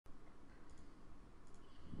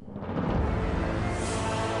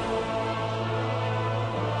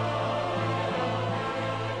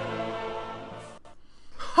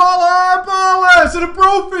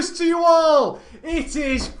Brofist to you all! It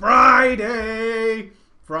is Friday!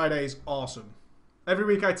 Friday's awesome. Every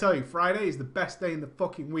week I tell you, Friday is the best day in the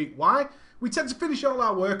fucking week. Why? We tend to finish all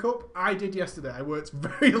our work up. I did yesterday. I worked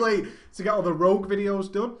very late to get all the rogue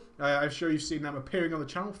videos done. I'm sure you've seen them appearing on the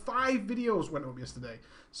channel. 5 videos went up yesterday.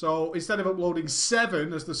 So instead of uploading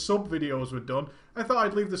 7 as the sub videos were done, I thought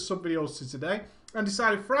I'd leave the sub videos to today and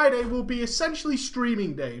decided Friday will be essentially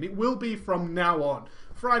streaming day, and it will be from now on.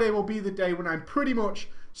 Friday will be the day when I'm pretty much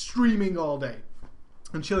streaming all day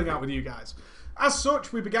and chilling out with you guys. As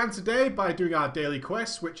such, we began today by doing our daily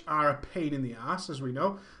quests, which are a pain in the ass, as we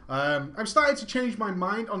know. I'm starting to change my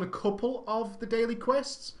mind on a couple of the daily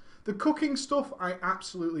quests. The cooking stuff I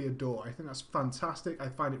absolutely adore. I think that's fantastic. I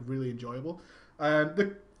find it really enjoyable.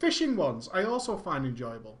 The fishing ones I also find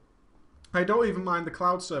enjoyable. I don't even mind the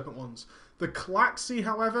Cloud Serpent ones. The Klaxi,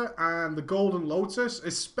 however, and the Golden Lotus,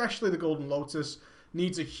 especially the Golden Lotus,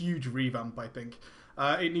 needs a huge revamp, I think.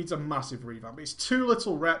 It needs a massive revamp. It's too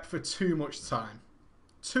little rep for too much time.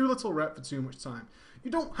 Too little rep for too much time. You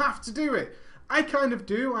don't have to do it. I kind of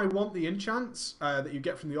do. I want the enchants that you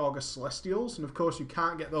get from the August Celestials. And of course you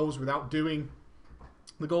can't get those without doing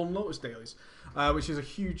the Golden Lotus dailies. Which is a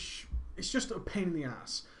huge... It's just a pain in the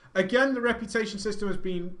ass. Again, the reputation system has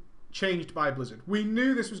been changed by Blizzard. We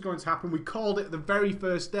knew this was going to happen. We called it the very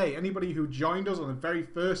first day. Anybody who joined us on the very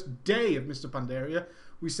first day of Mr. Pandaria,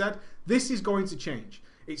 we said, this is going to change.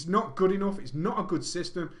 It's not good enough. It's not a good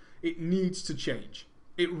system. It needs to change.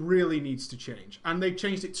 It really needs to change. And they've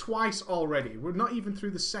changed it twice already. We're not even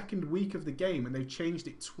through the second week of the game and they've changed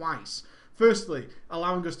it twice. Firstly,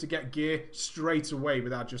 allowing us to get gear straight away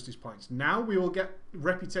with our Justice Points. Now we will get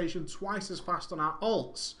reputation twice as fast on our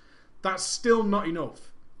alts. That's still not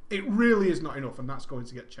enough. It really is not enough, and that's going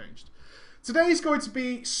to get changed. Today is going to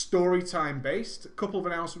be story time based. A couple of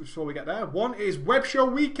announcements before we get there. One is Web Show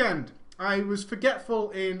Weekend. I was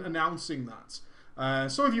forgetful in announcing that.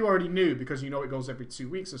 Some of you already knew because you know it goes every 2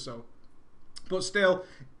 weeks or so. But still,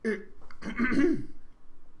 am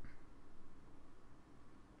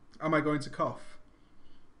I going to cough?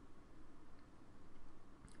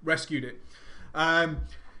 Rescued it.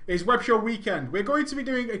 Is Web Show Weekend. We're going to be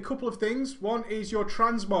doing a couple of things. One is your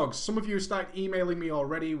transmogs. Some of you have started emailing me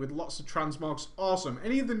already with lots of transmogs. Awesome.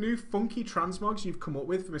 Any of the new funky transmogs you've come up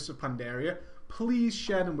with for Mr. Pandaria, please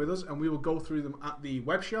share them with us and we will go through them at the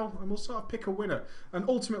web show and we'll sort of pick a winner. And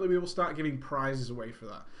ultimately we will start giving prizes away for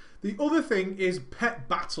that. The other thing is pet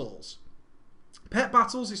battles. Pet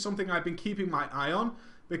battles is something I've been keeping my eye on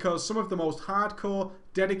because some of the most hardcore,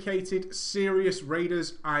 dedicated, serious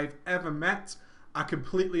raiders I've ever met are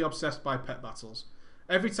completely obsessed by pet battles.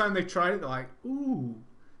 Every time they've tried it, they're like, ooh,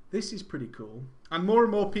 this is pretty cool. And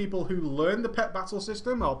more people who learn the pet battle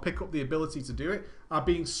system or pick up the ability to do it are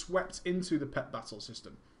being swept into the pet battle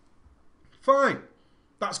system. Fine.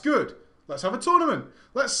 That's good. Let's have a tournament.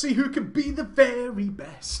 Let's see who can be the very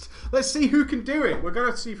best. Let's see who can do it. We're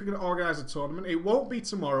going to see if we can organise a tournament. It won't be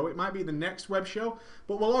tomorrow. It might be the next web show.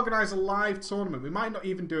 But we'll organise a live tournament. We might not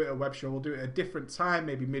even do it at a web show. We'll do it at a different time,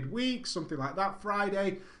 maybe midweek, something like that,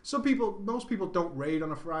 Friday. Most people don't raid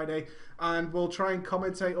on a Friday. And we'll try and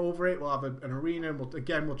commentate over it. We'll have an arena. And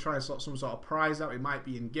we'll try and sort some sort of prize out. It might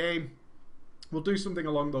be in-game. We'll do something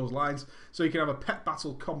along those lines so you can have a pet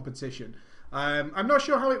battle competition. I'm not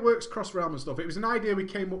sure how it works cross-realm and stuff. It was an idea we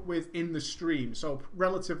came up with in the stream, so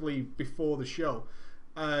relatively before the show.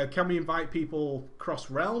 Can we invite people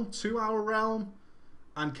cross-realm to our realm?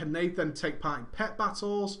 And can they then take part in pet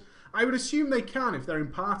battles? I would assume they can if they're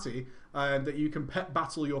in party, that you can pet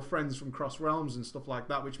battle your friends from cross-realms and stuff like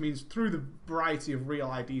that, which means through the variety of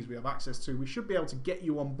real IDs we have access to, we should be able to get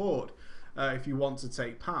you on board if you want to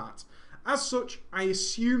take part. As such, I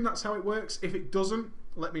assume that's how it works. If it doesn't,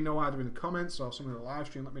 let me know either in the comments or someone in the live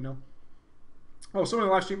stream let me know. Oh, someone in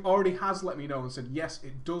the live stream already has let me know and said, yes,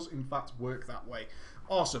 it does in fact work that way.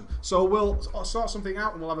 Awesome. So we'll sort something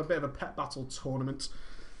out and we'll have a bit of a pet battle tournament.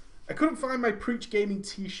 I couldn't find my Preach Gaming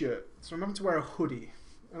t-shirt, so I'm having to wear a hoodie.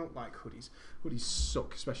 I don't like hoodies. Hoodies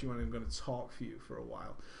suck, especially when I'm going to talk for you for a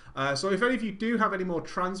while. So if any of you do have any more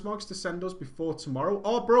transmogs to send us before tomorrow,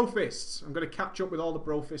 or Brofists, I'm going to catch up with all the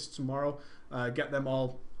Brofists tomorrow, get them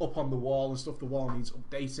all up on the wall and stuff. The wall needs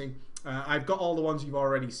updating. I've got all the ones you've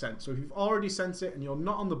already sent. So if you've already sent it and you're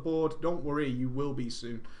not on the board, don't worry, you will be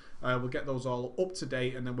soon. We'll get those all up to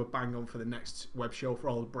date and then we'll bang on for the next web show for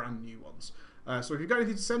all the brand new ones. So if you've got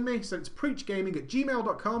anything to send me, send it to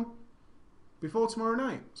preachgaming@gmail.com. before tomorrow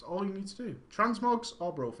night. That's all you need to do. Transmogs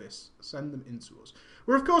or Brofists, send them in to us.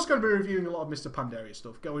 We're of course going to be reviewing a lot of Mr. Pandaria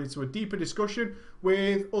stuff, going into a deeper discussion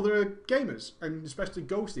with other gamers, and especially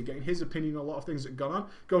Ghosty, getting his opinion on a lot of things that have gone on.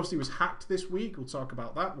 Ghosty was hacked this week. We'll talk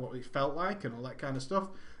about that, what it felt like, and all that kind of stuff.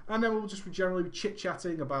 And then we'll just generally be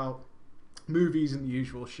chit-chatting about movies and the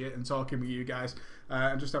usual shit and talking with you guys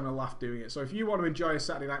and just having a laugh doing it. So if you want to enjoy a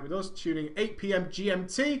Saturday night with us, tuning 8 PM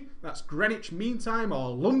GMT, that's Greenwich Mean Time or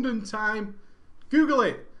London time. Google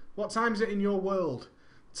it. What time is it in your world?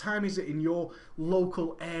 What time is it in your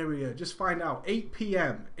local area? Just find out. 8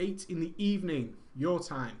 PM, 8 in the evening, your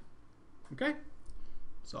time. Okay?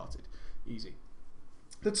 Sorted. Easy.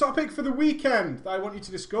 The topic for the weekend that I want you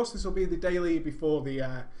to discuss, this will be the daily before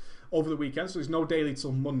the over the weekend, so there's no daily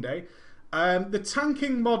till Monday. The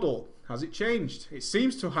tanking model, has it changed? It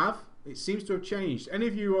seems to have. It seems to have changed. Any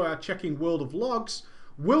of you who are checking World of Logs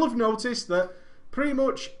will have noticed that pretty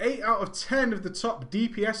much 8 out of 10 of the top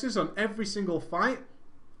DPSs on every single fight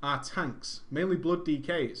are tanks. Mainly Blood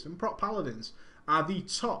DKs and Prot Paladins are the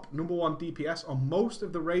top #1 DPS on most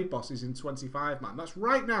of the raid bosses in 25, man. That's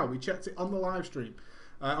right now. We checked it on the live stream.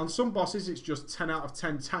 On some bosses, it's just 10 out of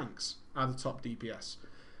 10 tanks are the top DPS.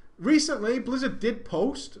 Recently, Blizzard did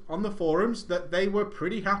post on the forums that they were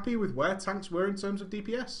pretty happy with where tanks were in terms of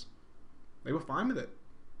DPS. They were fine with it.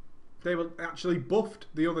 They were actually buffed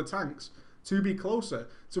the other tanks to be closer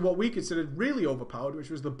to what we considered really overpowered,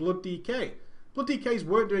 which was the Blood DK. Blood DKs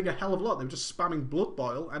weren't doing a hell of a lot. They were just spamming Blood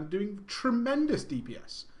Boil and doing tremendous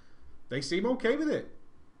DPS. They seem okay with it.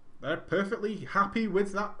 They're perfectly happy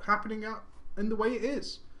with that happening in the way it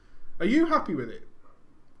is. Are you happy with it?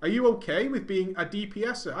 Are you okay with being a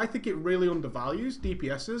DPSer? I think it really undervalues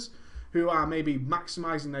DPSers who are maybe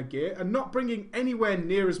maximizing their gear and not bringing anywhere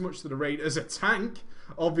near as much to the raid as a tank.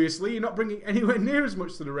 Obviously, you're not bringing anywhere near as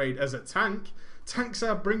much to the raid as a tank. Tanks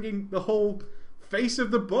are bringing the whole face of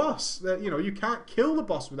the boss. That, you know, you can't kill the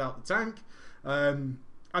boss without the tank.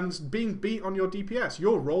 And being beat on your DPS,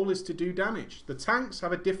 your role is to do damage. The tanks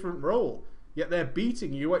have a different role, yet they're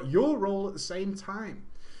beating you at your role at the same time.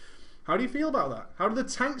 How do you feel about that? How do the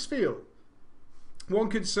tanks feel? One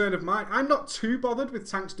concern of mine, I'm not too bothered with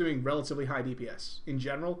tanks doing relatively high DPS. In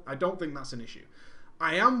general, I don't think that's an issue.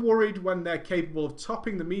 I am worried when they're capable of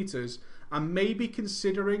topping the meters and maybe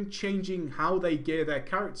considering changing how they gear their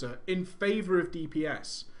character in favour of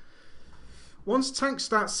DPS. Once tanks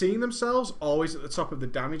start seeing themselves always at the top of the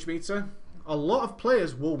damage meter, a lot of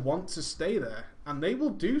players will want to stay there. And they will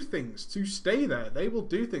do things to stay there. They will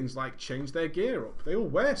do things like change their gear up. They will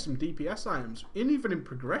wear some DPS items. Even in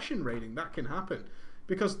progression raiding, that can happen.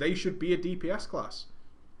 Because they should be a DPS class.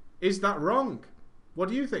 Is that wrong? What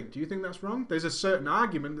do you think? Do you think that's wrong? There's a certain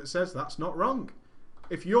argument that says that's not wrong.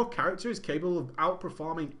 If your character is capable of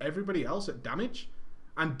outperforming everybody else at damage,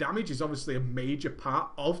 and damage is obviously a major part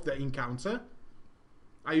of the encounter,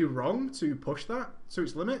 are you wrong to push that to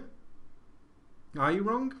its limit? Are you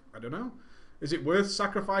wrong? I don't know. Is it worth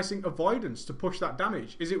sacrificing avoidance to push that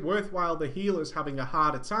damage? Is it worthwhile the healers having a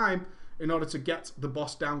harder time in order to get the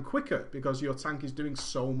boss down quicker because your tank is doing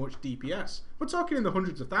so much DPS? We're talking in the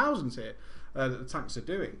hundreds of thousands here that the tanks are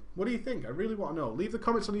doing. What do you think? I really want to know. Leave the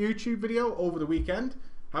comments on the YouTube video over the weekend.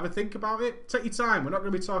 Have a think about it. Take your time. We're not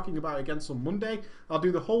going to be talking about it again till Monday. I'll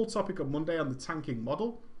do the whole topic on Monday on the tanking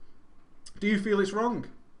model. Do you feel it's wrong?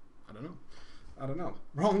 I don't know. I don't know.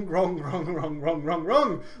 Wrong, wrong, wrong, wrong, wrong, wrong,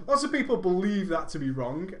 wrong. Lots of people believe that to be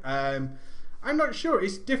wrong. I'm not sure.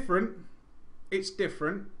 It's different. It's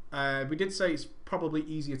different. We did say it's probably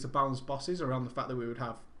easier to balance bosses around the fact that we would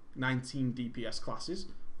have 19 DPS classes,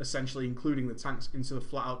 essentially including the tanks into the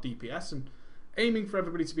flat-out DPS and aiming for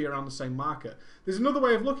everybody to be around the same marker. There's another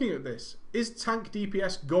way of looking at this. Is tank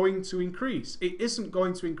DPS going to increase? It isn't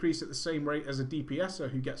going to increase at the same rate as a DPSer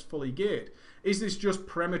who gets fully geared. Is this just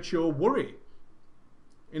premature worry?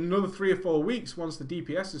 In another 3 or 4 weeks, once the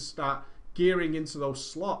DPSs start gearing into those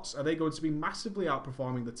slots, are they going to be massively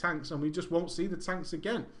outperforming the tanks and we just won't see the tanks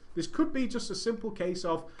again? This could be just a simple case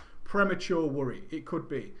of premature worry. It could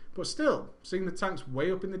be. But still, seeing the tanks way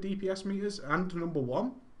up in the DPS meters and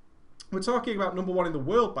 #1. We're talking about #1 in the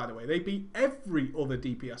world, by the way. They beat every other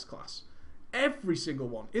DPS class. Every single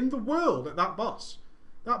one in the world at that boss.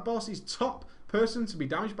 That boss's top person to be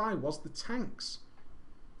damaged by was the tanks.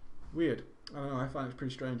 Weird. I don't know, I find it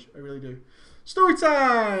pretty strange. I really do. Story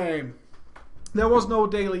time! There was no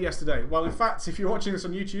daily yesterday. Well, in fact, if you're watching this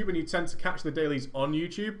on YouTube and you tend to catch the dailies on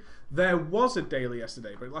YouTube, there was a daily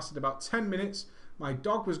yesterday, but it lasted about 10 minutes. My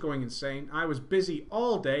dog was going insane. I was busy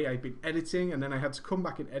all day. I'd been editing, and then I had to come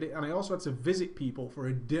back and edit, and I also had to visit people for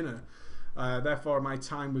a dinner. Therefore, my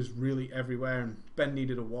time was really everywhere, and Ben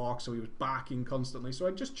needed a walk, so he was barking constantly, so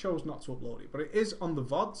I just chose not to upload it. But it is on the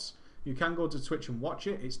VODs. You can go to Twitch and watch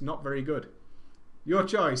it. It's not very good. Your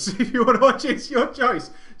choice. If you want to watch it, it's your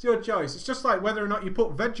choice. It's your choice. It's just like whether or not you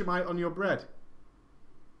put Vegemite on your bread.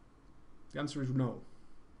 The answer is no.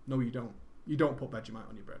 No, you don't. You don't put Vegemite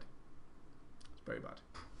on your bread. It's very bad.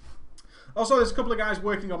 Also, there's a couple of guys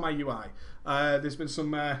working on my UI. There's been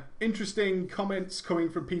some interesting comments coming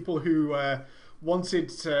from people who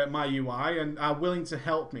wanted my UI and are willing to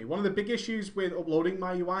help me. One of the big issues with uploading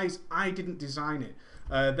my UI is I didn't design it.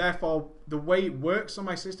 Therefore, the way it works on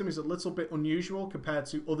my system is a little bit unusual compared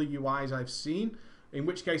to other UIs I've seen, in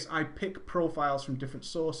which case I pick profiles from different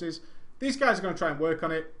sources. These guys are going to try and work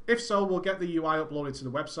on it. If so, we'll get the UI uploaded to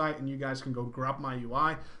the website and you guys can go grab my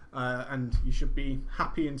UI and you should be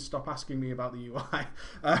happy and stop asking me about the UI.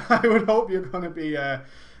 I would hope you're going to be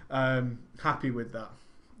happy with that.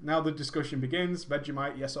 Now the discussion begins.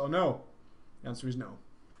 Vegemite, yes or no? The answer is no.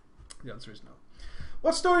 The answer is no.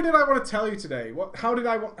 What story did I want to tell you today?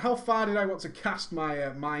 How far did I want to cast my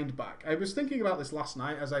mind back? I was thinking about this last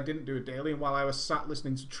night as I didn't do a daily, and while I was sat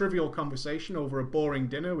listening to trivial conversation over a boring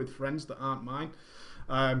dinner with friends that aren't mine,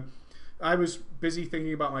 I was busy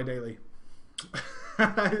thinking about my daily.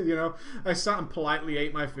 You know, I sat and politely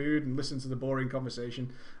ate my food and listened to the boring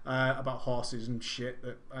conversation about horses and shit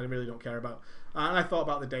that I really don't care about. And I thought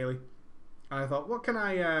about the daily, and I thought, what can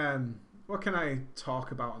I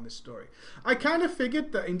talk about on this story? I kind of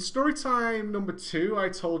figured that in story time number 2, I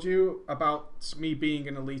told you about me being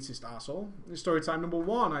an elitist asshole. In story time number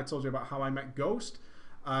 1, I told you about how I met Ghost.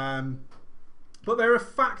 But there are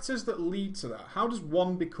factors that lead to that. How does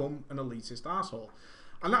one become an elitist asshole?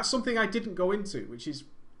 And that's something I didn't go into, which is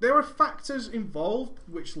there are factors involved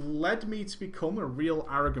which led me to become a real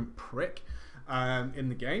arrogant prick in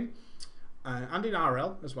the game and in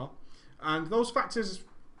RL as well. And those factors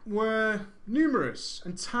were numerous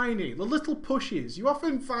and tiny. The little pushes. You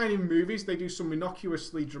often find in movies they do some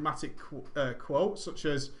innocuously dramatic quotes, such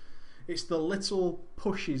as, "It's the little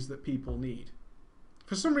pushes that people need."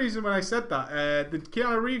 For some reason, when I said that, the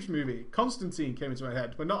Keanu Reeves movie, Constantine, came into my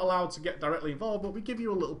head. We're not allowed to get directly involved, but we give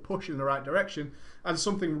you a little push in the right direction, and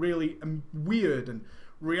something really weird and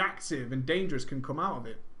reactive and dangerous can come out of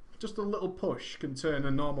it. Just a little push can turn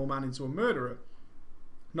a normal man into a murderer.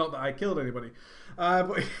 Not that I killed anybody.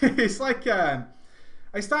 But it's like I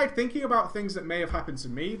started thinking about things that may have happened to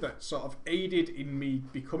me that sort of aided in me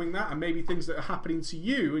becoming that, and maybe things that are happening to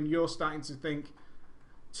you and you're starting to think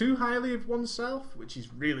too highly of oneself, which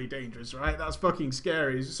is really dangerous, right? That's fucking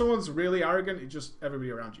scary. If someone's really arrogant, it just everybody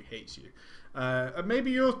around you hates you. And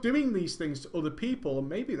maybe you're doing these things to other people, and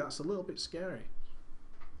maybe that's a little bit scary.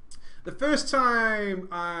 The first time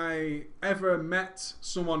I ever met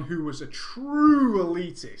someone who was a true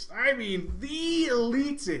elitist, I mean the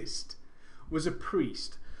elitist, was a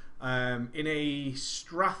priest in a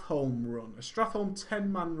Stratholme run, a Stratholme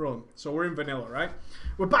 10-man run. So we're in vanilla, right?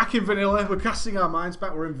 We're back in vanilla. We're casting our minds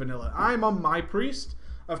back. We're in vanilla. I'm on my priest.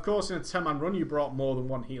 Of course, in a 10-man run, you brought more than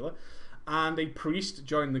one healer. And a priest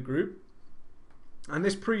joined the group. And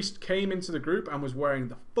this priest came into the group and was wearing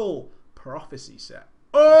the full prophecy set.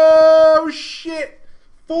 Oh shit!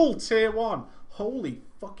 Full tier 1. Holy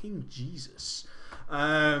fucking Jesus.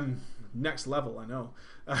 Next level, I know.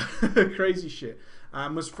 Crazy shit.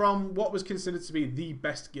 Was from what was considered to be the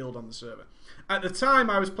best guild on the server. At the time,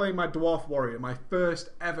 I was playing my Dwarf Warrior. My first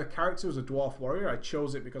ever character was a Dwarf Warrior. I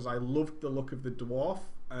chose it because I loved the look of the dwarf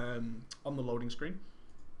on the loading screen.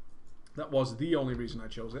 That was the only reason I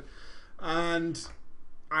chose it. And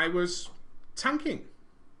I was tanking.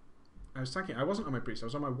 I wasn't on my priest. I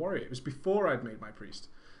was on my warrior. It was before I'd made my priest.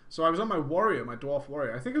 So I was on my warrior, my dwarf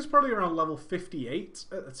warrior. I think it was probably around level 58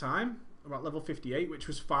 at the time. About level 58, which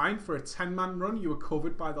was fine. For a 10-man run, you were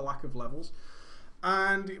covered by the lack of levels.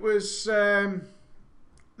 And it was...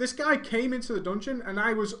 this guy came into the dungeon and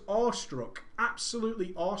I was awestruck.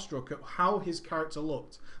 Absolutely awestruck at how his character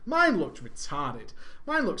looked. Mine looked retarded.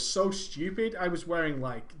 Mine looked so stupid. I was wearing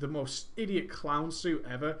like the most idiot clown suit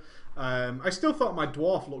ever. I still thought my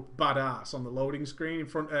dwarf looked badass on the loading screen in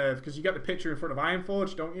front of, because you get the picture in front of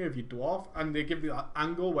Ironforge, don't you, of your dwarf, and they give you that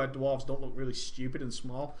angle where dwarves don't look really stupid and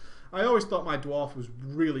small. I always thought my dwarf was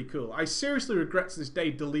really cool. I seriously regret to this day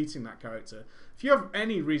deleting that character. If you have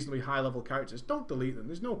any reasonably high level characters, don't delete them.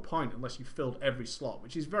 There's no point unless you filled every slot,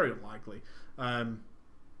 which is very unlikely.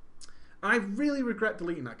 I really regret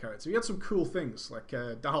deleting that character. He had some cool things, like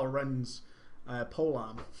Dal Ren's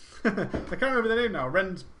polearm. I can't remember the name now.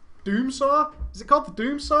 Ren's Doomsaw? Is it called the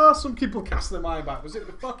Doomsaw? Some people cast their mind back. Was it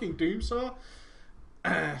the fucking Doomsaw?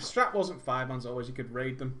 Strat wasn't 5-man's always. You could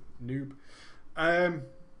raid them. Noob.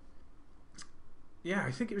 Yeah,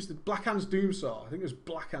 I think it was the Blackhand's Doomsaw. I think it was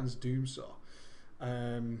Blackhand's Doomsaw.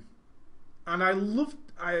 And And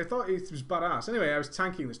I thought it was badass. Anyway, I was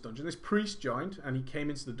tanking this dungeon. This priest joined, and he came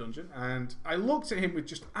into the dungeon, and I looked at him with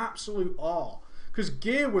just absolute awe. Because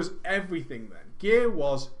gear was everything then. Gear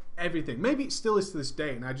was everything. Maybe it still is to this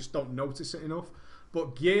day, and I just don't notice it enough.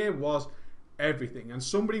 But gear was everything. And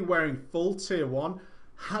somebody wearing full tier 1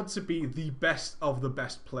 had to be the best of the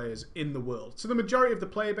best players in the world. So the majority of the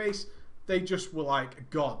player base, they just were like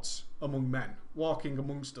gods among men, walking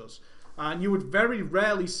amongst us. And you would very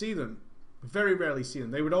rarely see them. Very rarely see them.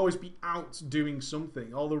 They would always be out doing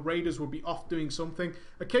something. All the raiders would be off doing something.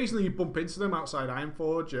 Occasionally you bump into them outside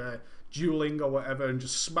Ironforge, dueling or whatever, and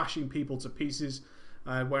just smashing people to pieces,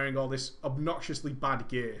 wearing all this obnoxiously bad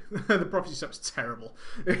gear. The prophecy set's terrible.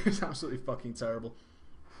 It's absolutely fucking terrible.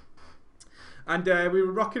 And we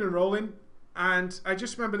were rocking and rolling, and I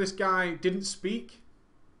just remember this guy didn't speak,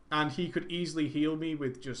 and he could easily heal me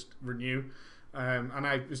with just renew. And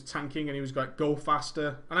I was tanking, and he was like, go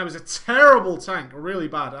faster. And I was a terrible tank, really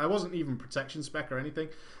bad. I wasn't even protection spec or anything.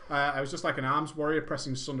 I was just like an arms warrior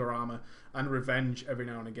pressing Sunder Armor and Revenge every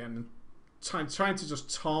now and again. And trying to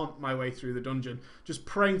just taunt my way through the dungeon. Just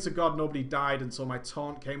praying to God nobody died until my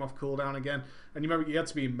taunt came off cooldown again. And you remember you had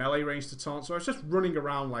to be in melee range to taunt. So I was just running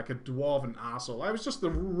around like a dwarven arsehole. I was just the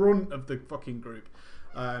runt of the fucking group.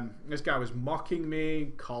 This guy was mocking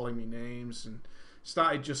me, calling me names, and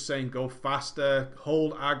started just saying go faster,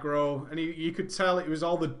 hold aggro, and you could tell it was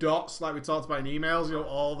all the dots like we talked about in emails, you know,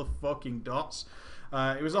 all the fucking dots.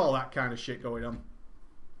 It was all that kind of shit going on.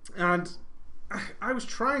 And I was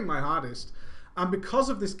trying my hardest, and because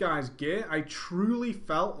of this guy's gear, I truly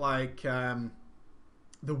felt like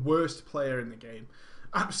the worst player in the game.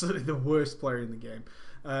 Absolutely the worst player in the game.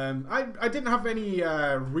 I didn't have any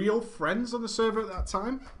real friends on the server at that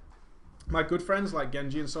time. My good friends like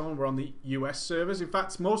Genji and so on were on the US servers. In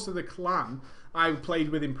fact, most of the clan I played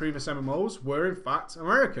with in previous MMOs were in fact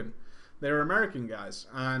American. They were American guys,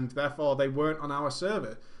 and therefore they weren't on our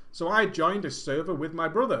server. So I joined a server with my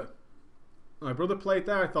brother. My brother played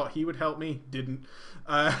there. I thought he would help me. Didn't.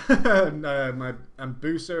 And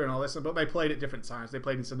Booster and all this, but they played at different times. They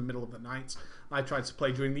played into the middle of the night. I tried to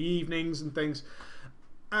play during the evenings and things,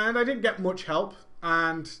 and I didn't get much help.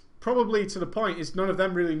 And probably to the point is none of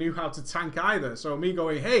them really knew how to tank either. So me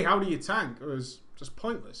going, hey, how do you tank? It was just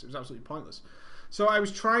pointless. It was absolutely pointless. So I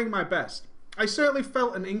was trying my best. I certainly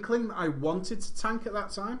felt an inkling that I wanted to tank at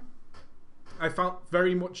that time. I felt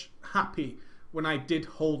very much happy when I did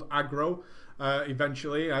hold aggro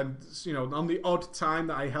eventually. And, you know, on the odd time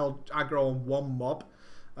that I held aggro on one mob,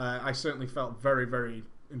 I certainly felt very, very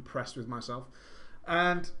impressed with myself.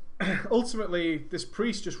 And ultimately, this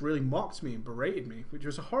priest just really mocked me and berated me, which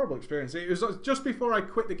was a horrible experience. It was just before I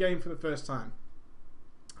quit the game for the first time.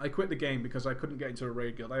 I quit the game because I couldn't get into a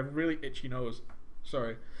raid guild. I have a really itchy nose.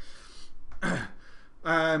 Sorry.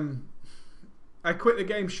 I quit the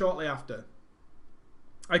game shortly after.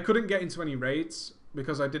 I couldn't get into any raids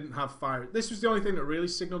because I didn't have fire. This was the only thing that really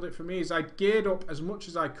signaled it for me, is I geared up as much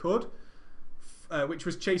as I could, which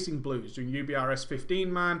was chasing blues, doing UBRS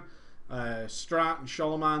 15 man, Strat and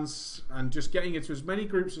Sholomans, and just getting into as many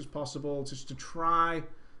groups as possible just to try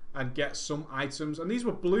and get some items. And these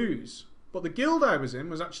were blues, but the guild I was in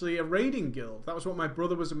was actually a raiding guild. That was what my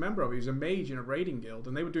brother was a member of. He was a mage in a raiding guild,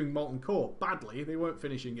 and they were doing Molten Core badly. They weren't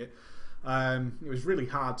finishing it. It was really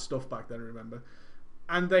hard stuff back then, I remember.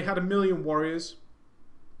 And they had 1 million warriors.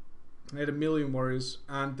 They had 1 million warriors,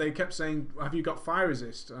 and they kept saying, have you got fire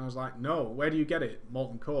resist? And I was like, no. Where do you get it?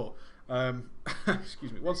 Molten Core.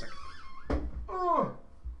 Excuse me, one second. Oh.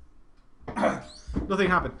 Nothing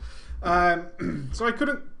happened. So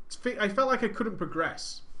I felt like I couldn't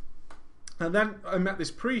progress. And then I met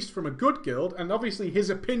this priest from a good guild, and obviously his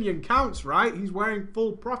opinion counts, right? He's wearing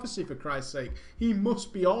full prophecy, for Christ's sake. He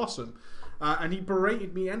must be awesome. And he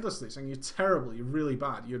berated me endlessly, saying, you're terrible, you're really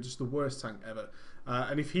bad, you're just the worst tank ever.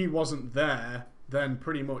 And if he wasn't there, then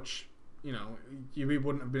pretty much, you know, we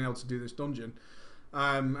wouldn't have been able to do this dungeon.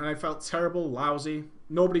 And I felt terrible, lousy.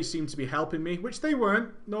 Nobody seemed to be helping me, which they weren't.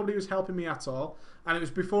 Nobody was helping me at all. And it was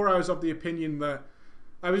before I was of the opinion that...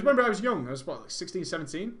 remember I was young. I was, what, like 16,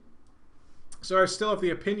 17? So I was still of the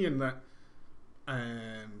opinion that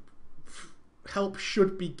help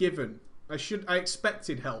should be given. I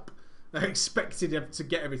expected help. I expected to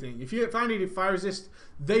get everything. If I needed fire resist,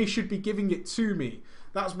 they should be giving it to me.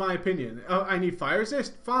 That's my opinion. Oh, I need fire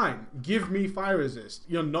resist? Fine. Give me fire resist.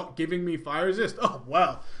 You're not giving me fire resist? Oh,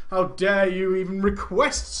 well. How dare you even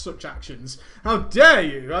request such actions? How dare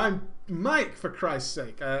you? I'm Mike, for Christ's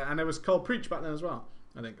sake. And I was called Preach back then as well,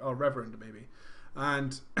 I think. Or Reverend, maybe.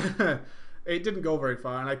 And it didn't go very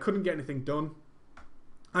far, and I couldn't get anything done.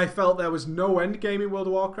 I felt there was no end game in World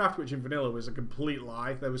of Warcraft, which in vanilla was a complete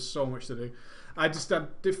lie. There was so much to do.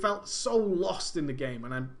 It felt so lost in the game,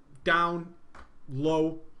 and I'm down,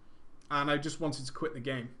 low, and I just wanted to quit the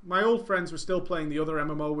game. My old friends were still playing the other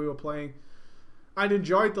MMO we were playing. I'd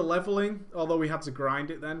enjoyed the leveling, although we had to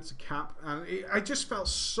grind it then to cap, and I just felt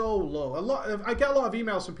so low. I get a lot of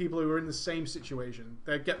emails from people who are in the same situation.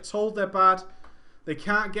 They get told they're bad, they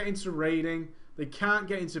can't get into raiding, they can't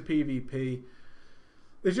get into PvP.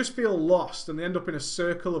 They just feel lost, and they end up in a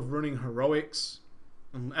circle of running heroics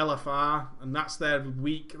and LFR, and that's their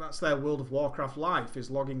week, that's their World of Warcraft life,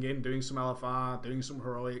 is logging in, doing some LFR, doing some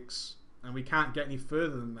heroics, and we can't get any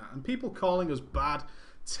further than that. And people calling us bad,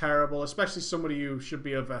 terrible, especially somebody who should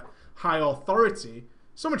be of a high authority.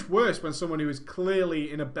 So much worse when someone who is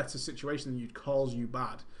clearly in a better situation than you calls you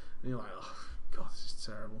bad. And you're like, oh, God, this is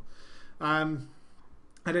terrible. I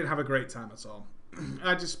didn't have a great time at all.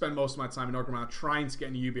 I just spent most of my time in Orgrimmar trying to get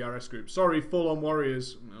in a UBRS group. Sorry, full-on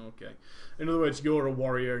warriors. Okay. In other words, you're a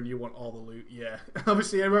warrior and you want all the loot. Yeah.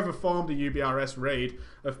 Obviously, whoever formed a UBRS raid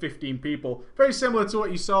of 15 people, very similar to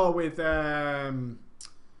what you saw with the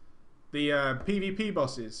PvP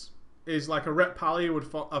bosses, is like a paladin would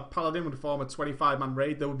form a 25-man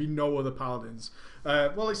raid. There would be no other paladins.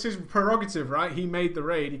 Well, it's his prerogative, right? He made the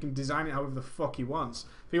raid. He can design it however the fuck he wants.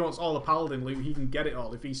 If he wants all the paladin loot, he can get it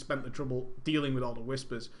all if he spent the trouble dealing with all the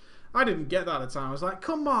whispers. I didn't get that at the time. I was like,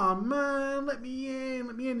 come on, man, let me in,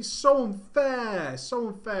 let me in. It's so unfair, so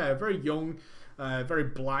unfair. Very young, very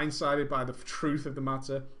blindsided by the truth of the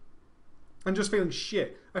matter, and just feeling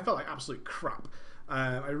shit. I felt like absolute crap.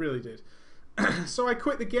 I really did. So I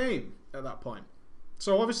quit the game at that point.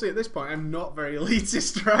 So obviously at this point I'm not very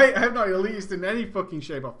elitist, right? I'm not elitist in any fucking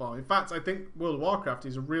shape or form. In fact, I think World of Warcraft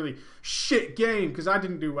is a really shit game because I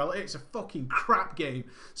didn't do well. It's a fucking crap game.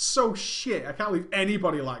 So shit. I can't believe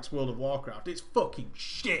anybody likes World of Warcraft. It's fucking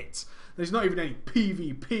shit. There's not even any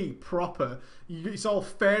PvP proper. It's all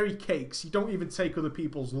fairy cakes. You don't even take other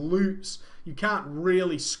people's loots. You can't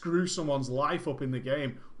really screw someone's life up in the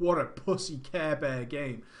game. What a pussy Care Bear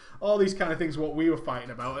game. All these kind of things what we were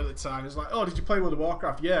fighting about at the time. It's like, oh, did you play World of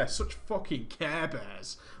Warcraft? Yeah, such fucking Care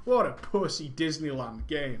Bears. What a pussy Disneyland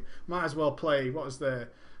game. Might as well play, what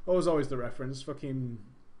was always the reference? Fucking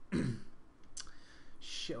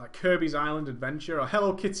shit, like Kirby's Island Adventure or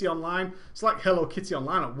Hello Kitty Online. It's like Hello Kitty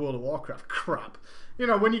Online at World of Warcraft. Crap. You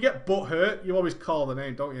know, when you get butt hurt, you always call the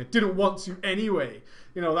name, don't you? Didn't want to anyway.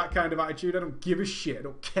 You know, that kind of attitude. I don't give a shit. I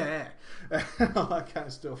don't care. All that kind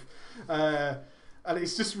of stuff. And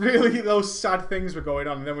it's just really those sad things were going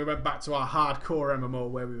on. And then we went back to our hardcore MMO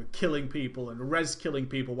where we were killing people and res killing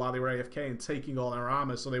people while they were AFK and taking all their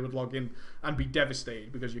armor so they would log in and be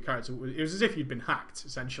devastated because your character... It was as if you'd been hacked,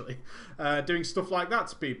 essentially. Doing stuff like that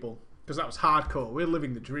to people. Because that was hardcore. We were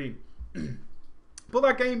living the dream. But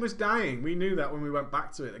that game was dying. We knew that when we went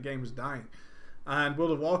back to it. The game was dying. And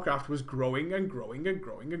World of Warcraft was growing and growing and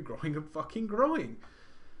growing and growing and fucking growing.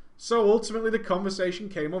 So ultimately the conversation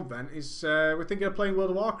came on then is we're thinking of playing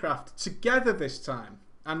World of Warcraft together this time.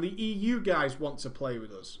 And the EU guys want to play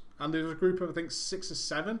with us. And there's a group of I think 6 or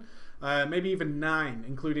 7, maybe even 9,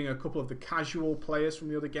 including a couple of the casual players from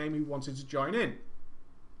the other game who wanted to join in.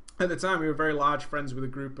 At the time we were very large friends with a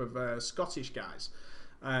group of Scottish guys.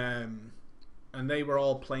 And they were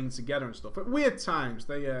all playing together and stuff. At weird times,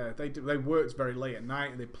 they worked very late at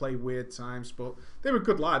night and they played weird times, but they were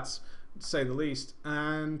good lads, to say the least.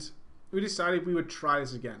 And we decided we would try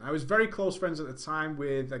this again. I was very close friends at the time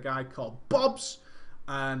with a guy called Bobs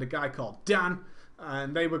and a guy called Dan,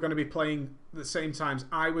 and they were going to be playing at the same times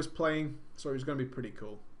I was playing, so it was going to be pretty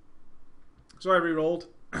cool. So I re-rolled.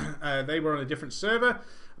 They were on a different server.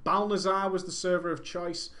 Balnazar was the server of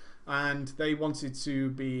choice. And they wanted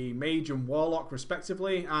to be Mage and Warlock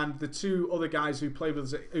respectively, and the 2 other guys who played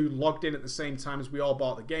with us, who logged in at the same time as we all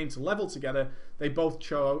bought the game to level together, they both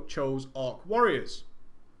chose Orc Warriors.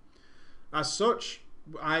 As such,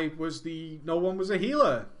 no one was a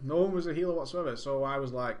healer. No one was a healer whatsoever, so I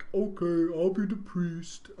was like, okay, I'll be the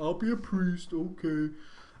priest. I'll be a priest, okay.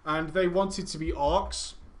 And they wanted to be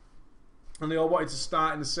Orcs, and they all wanted to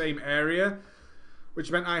start in the same area,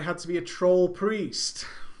 which meant I had to be a Troll Priest.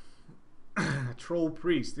 A troll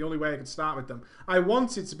priest, the only way I could start with them. I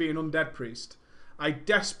wanted to be an undead priest. I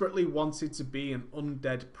desperately wanted to be an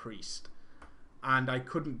undead priest. And I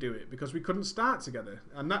couldn't do it because we couldn't start together.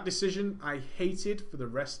 And that decision I hated for the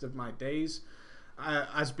rest of my days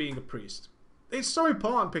as being a priest. It's so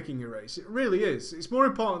important picking your race. It really is. It's more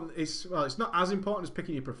important. It's not as important as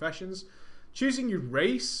picking your professions. Choosing your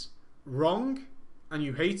race wrong and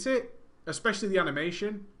you hate it, especially the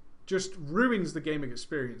animation, just ruins the gaming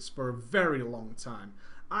experience for a very long time.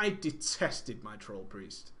 I detested my Troll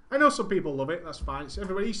Priest. I know some people love it, that's fine. It's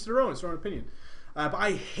everybody each their own, it's their own opinion. But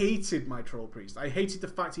I hated my Troll Priest. I hated the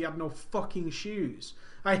fact he had no fucking shoes.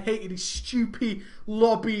 I hated his stupid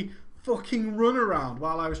lobby fucking run around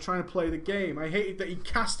while I was trying to play the game. I hated that he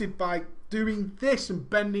casted by doing this and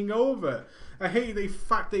bending over. I hated the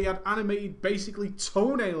fact that he had animated basically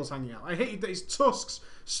toenails hanging out. I hated that his tusks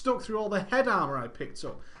stuck through all the head armor I picked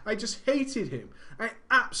up. I just hated him. I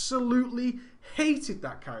absolutely hated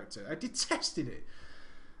that character. I detested it.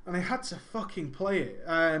 And I had to fucking play it.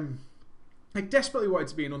 I desperately wanted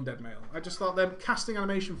to be an undead male. I just thought their casting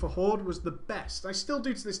animation for Horde was the best. I still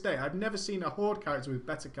do to this day. I've never seen a Horde character with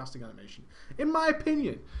better casting animation. In my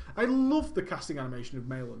opinion, I love the casting animation of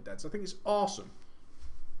male undeads. I think it's awesome.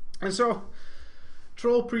 And so,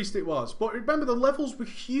 Troll Priest it was. But remember, the levels were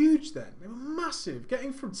huge then. They were massive.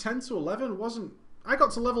 Getting from 10 to 11 wasn't... I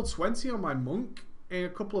got to level 20 on my monk in a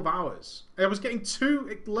couple of hours. I was getting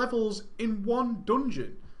 2 levels in one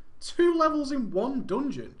dungeon. 2 levels in one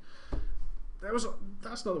dungeon.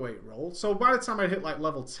 That's not the way it rolled. So by the time I hit like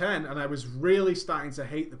level 10 and I was really starting to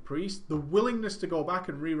hate the priest, the willingness to go back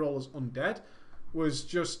and reroll as undead was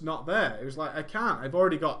just not there. It was like, I can't. I've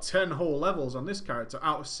already got 10 whole levels on this character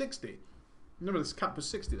out of 60. Remember, this cap was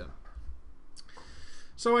 60 then.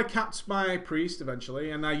 So I capped my priest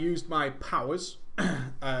eventually, and I used my powers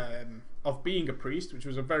of being a priest, which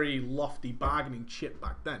was a very lofty bargaining chip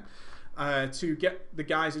back then, to get the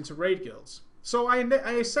guys into raid guilds. So I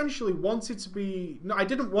essentially wanted to be... No, I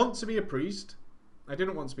didn't want to be a priest. I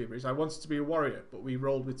didn't want to be a priest. I wanted to be a warrior, but we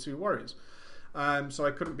rolled with 2 warriors. So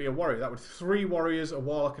I couldn't be a warrior. That would 3 warriors, a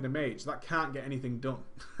warlock, and a mage. That can't get anything done.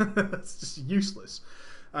 That's just useless.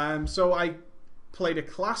 So I played a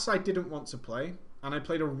class I didn't want to play, and I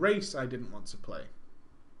played a race I didn't want to play.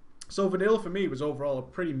 So vanilla for me was overall a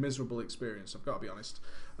pretty miserable experience, I've got to be honest.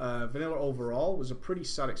 Vanilla overall was a pretty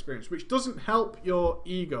sad experience, which doesn't help your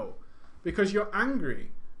ego. Because you're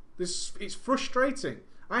angry. It's frustrating.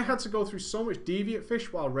 I had to go through so much deviant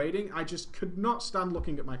fish while raiding. I just could not stand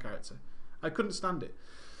looking at my character. I couldn't stand it.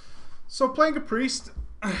 So playing a priest,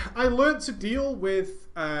 I learned to deal with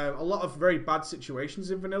a lot of very bad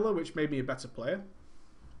situations in vanilla, which made me a better player.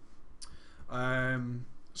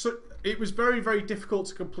 So it was very, very difficult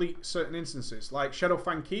to complete certain instances. Like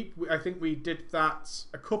Shadowfang Keep, I think we did that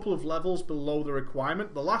a couple of levels below the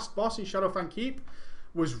requirement. The last boss in Shadowfang Keep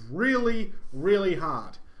was really, really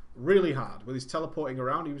hard. Really hard. With his teleporting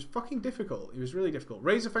around, he was fucking difficult. He was really difficult.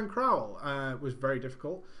 Razorfang Crowl was very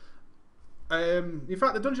difficult. In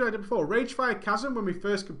fact, the dungeon I did before, Ragefire Chasm, when we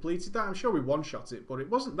first completed that, I'm sure we one-shot it, but it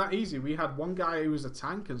wasn't that easy. We had one guy who was a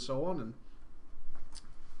tank and so on, and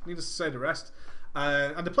needless to say the rest.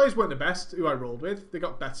 And the players weren't the best who I rolled with. They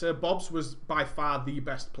got better. Bob's was by far the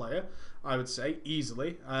best player, I would say,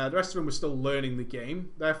 easily. The rest of them were still learning the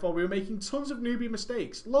game. Therefore, we were making tons of newbie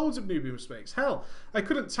mistakes. Loads of newbie mistakes. Hell, I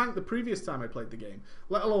couldn't tank the previous time I played the game,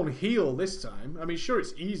 let alone heal this time. I mean, sure,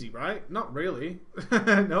 it's easy, right? Not really.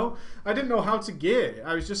 No, I didn't know how to gear.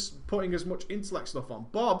 I was just putting as much intellect stuff on.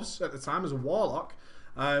 Bob's, at the time, as a warlock,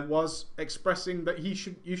 was expressing that you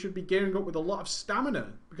should be gearing up with a lot of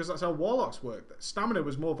stamina, because that's how warlocks work. That stamina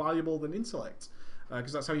was more valuable than intellect,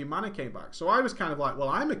 because that's how your mana came back. So I was kind of like, well,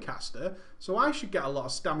 I'm a caster, so I should get a lot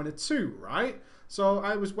of stamina too, right? So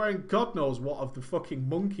I was wearing God knows what of the fucking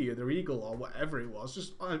monkey or the eagle or whatever it was.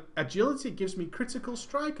 Just agility gives me critical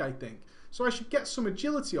strike, I think. So I should get some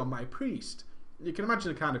agility on my priest. You can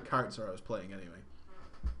imagine the kind of character I was playing anyway.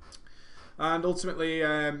 And ultimately,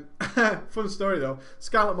 fun story though,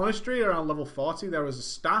 Scarlet Monastery around level 40, there was a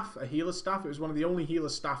staff, a healer staff. It was one of the only healer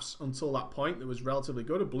staffs until that point that was relatively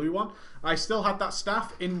good, a blue one. I still had that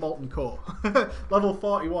staff in Molten Core, level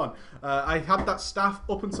 41. I had that staff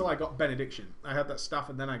up until I got Benediction. I had that staff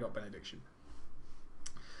and then I got Benediction.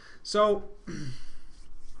 So...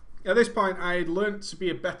 At this point, I had learned to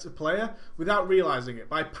be a better player without realising it.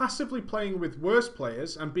 By passively playing with worse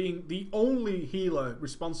players and being the only healer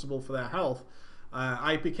responsible for their health,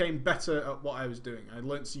 I became better at what I was doing. I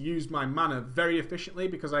learned to use my mana very efficiently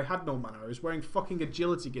because I had no mana. I was wearing fucking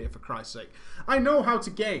agility gear, for Christ's sake. I know how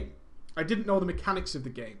to game. I didn't know the mechanics of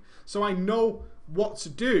the game. So I know what to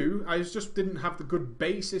do. I just didn't have the good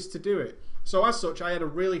basis to do it. So as such, I had a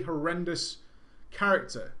really horrendous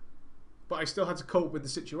character. But I still had to cope with the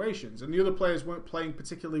situations, and the other players weren't playing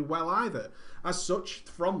particularly well either. As such,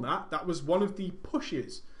 from that was one of the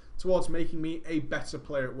pushes towards making me a better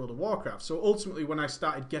player at World of Warcraft. So ultimately, when I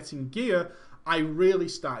started getting gear, I really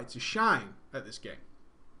started to shine at this game.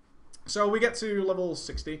 So we get to level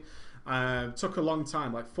 60. Took a long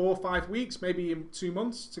time, like 4 or 5 weeks, maybe 2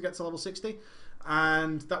 months to get to level 60,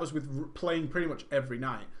 and that was with playing pretty much every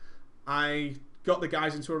night. I got the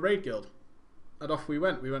guys into a raid guild, and off we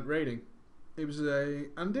went. We went raiding. It was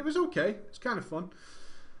okay. It's kind of fun.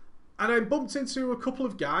 And I bumped into a couple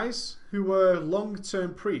of guys who were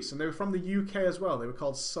long-term priests, and they were from the UK as well. They were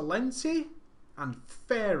called Salenti and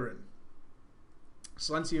Farron.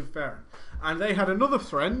 Salenti and Farron. And they had another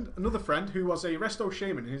friend who was a resto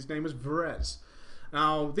shaman, and his name was Vrez.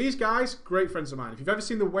 Now, these guys, great friends of mine. If you've ever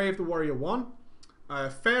seen The Way of the Warrior 1,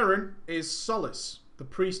 Farron is Solace, the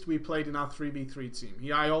priest we played in our 3v3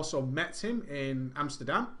 team. I also met him in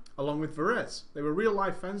Amsterdam, along with Vrez. They were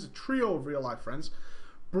real-life friends, a trio of real-life friends.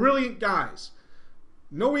 Brilliant guys.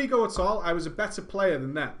 No ego at all. I was a better player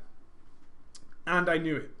than them. And I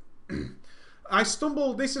knew it. I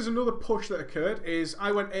stumbled. This is another push that occurred. Is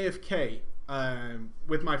I went AFK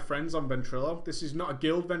with my friends on Ventrilo. This is not a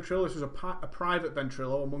guild Ventrilo. This was a private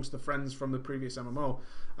Ventrilo amongst the friends from the previous MMO.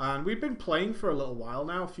 And we've been playing for a little while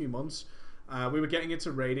now, a few months. We were getting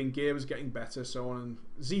into raiding, gear was getting better, so on. And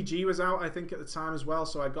ZG was out, I think, at the time as well,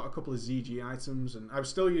 so I got a couple of ZG items, and I was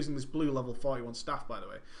still using this blue level 41 staff, by the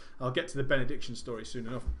way. I'll get to the benediction story soon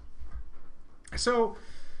enough. So,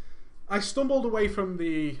 I stumbled away from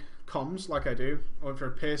the comms, like I do. I went for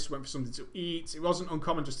a piss, went for something to eat. It wasn't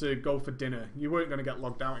uncommon just to go for dinner. You weren't going to get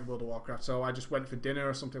logged out in World of Warcraft, so I just went for dinner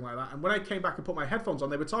or something like that. And when I came back and put my headphones on,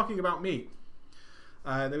 they were talking about me.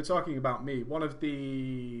 One of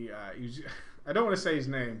the... I don't want to say his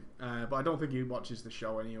name, but I don't think he watches the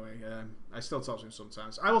show anyway. I still talk to him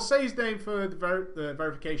sometimes. I will say his name for the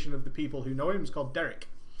verification of the people who know him. It's called Derek.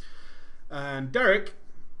 And Derek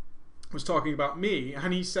was talking about me,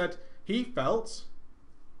 and he said he felt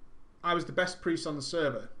I was the best priest on the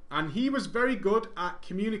server. And he was very good at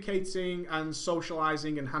communicating and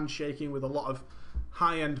socializing and handshaking with a lot of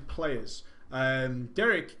high-end players.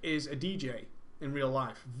 Derek is a DJ in real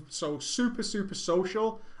life, so super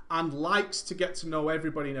social, and likes to get to know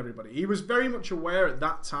everybody and everybody. He was very much aware at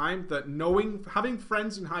that time that having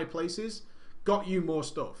friends in high places got you more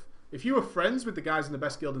stuff. If you were friends with the guys in the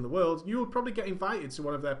best guild in the world, you would probably get invited to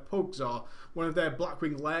one of their pugs or one of their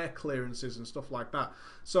Blackwing Lair clearances and stuff like that.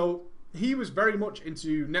 So he was very much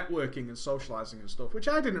into networking and socializing and stuff, which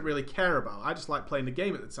I didn't really care about. I just liked playing the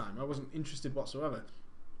game at the time. I wasn't interested whatsoever.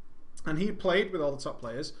 And he played with all the top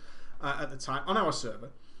players at the time on our server.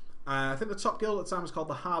 I think the top guild at the time was called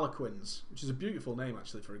the Harlequins, which is a beautiful name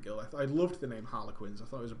actually for a guild. I loved the name Harlequins. I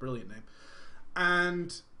thought it was a brilliant name.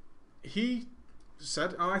 And he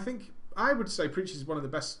said, I would say Preach is one of the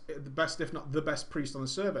best, if not the best priest on the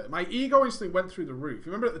server. My ego instantly went through the roof.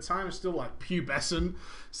 Remember at the time I was still like pubescent,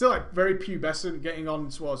 very pubescent, getting on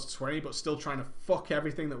towards 20, but still trying to fuck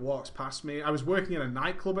everything that walks past me. I was working in a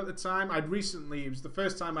nightclub at the time. It was the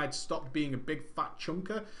first time I'd stopped being a big fat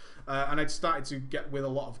chunker, and I'd started to get with a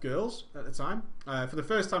lot of girls at the time, for the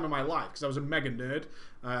first time in my life, because I was a mega nerd.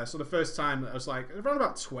 So the first time I was like around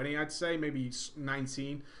about 20, I'd say, maybe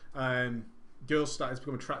 19. Girls started to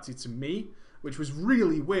become attracted to me, which was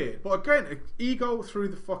really weird. But again, ego through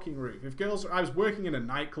the fucking roof. I was working in a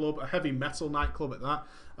nightclub, a heavy metal nightclub at that.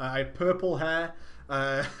 I had purple hair,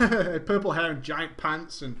 and giant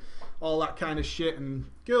pants and all that kind of shit. And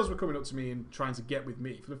girls were coming up to me and trying to get with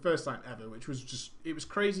me for the first time ever, which was it was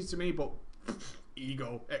crazy to me, but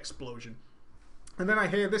ego explosion. And then I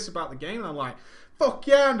hear this about the game, and I'm like, fuck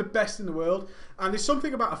yeah, I'm the best in the world. And there's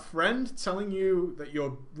something about a friend telling you that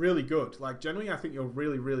you're really good. Like, generally, I think you're a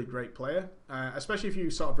really, really great player, especially if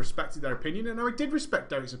you sort of respected their opinion. And I did respect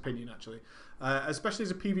Derek's opinion, actually, especially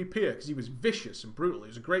as a PvPer, because he was vicious and brutal. He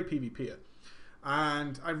was a great PvPer.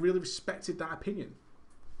 And I really respected that opinion.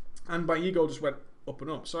 And my ego just went up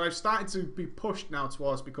and up. So I've started to be pushed now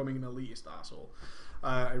towards becoming an elitist asshole.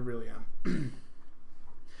 I really am.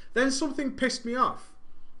 Then something pissed me off.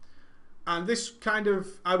 And this kind of,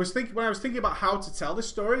 when I was thinking about how to tell this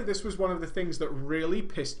story, this was one of the things that really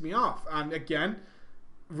pissed me off. And again,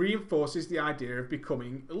 reinforces the idea of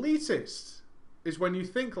becoming elitist, is when you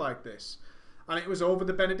think like this. And it was over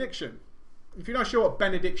the benediction. If you're not sure what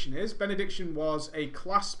benediction is, benediction was a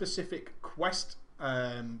class-specific quest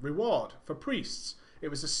reward for priests. It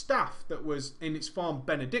was a staff that was, in its form,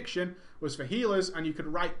 benediction, was for healers, and you could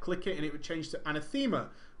right-click it and it would change to anathema,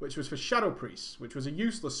 which was for shadow priests, which was a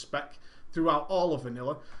useless spec throughout all of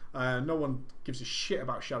vanilla. No one gives a shit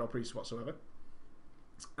about shadow priests whatsoever.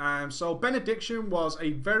 So benediction was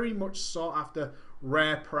a very much sought-after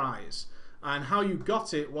rare prize, and how you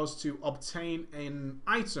got it was to obtain an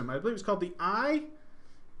item. I believe it's called the eye.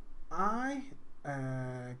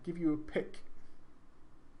 Give you a pick.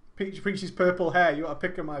 Preach's purple hair. You got a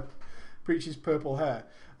pick of my Preach's purple hair.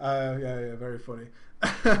 Yeah, very funny.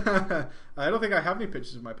 I don't think I have any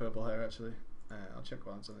pictures of my purple hair, actually. I'll check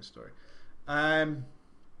while I'm telling this story.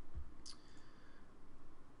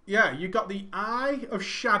 yeah, you got the Eye of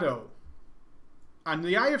Shadow. And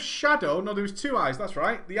the Eye of Shadow, no, there was 2 eyes, that's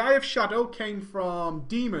right. The Eye of Shadow came from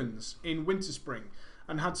demons in Winterspring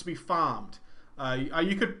and had to be farmed.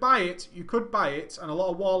 You could buy it, and a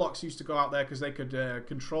lot of warlocks used to go out there because they could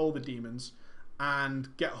control the demons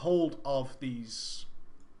and get hold of these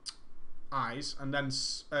eyes and then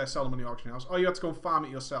sell them in the auction house. Or you had to go and farm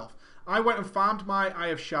it yourself. I went and farmed my Eye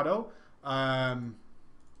of Shadow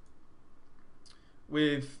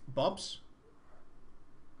with Bob's.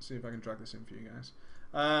 See if I can drag this in for you guys.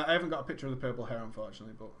 I haven't got a picture of the purple hair,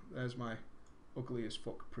 unfortunately, but there's my ugly as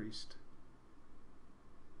fuck priest.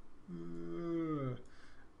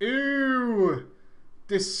 Ew!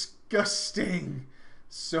 Disgusting!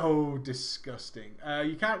 So disgusting.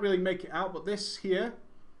 You can't really make it out, but this here,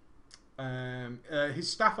 his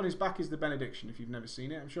staff on his back is the benediction, if you've never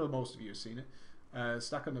seen it. I'm sure most of you have seen it.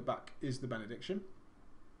 Stack on the back is the benediction.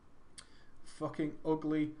 Fucking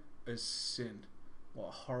ugly as sin. What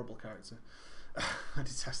a horrible character. I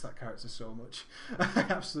detest that character so much. I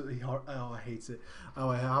absolutely... Oh, I hate it.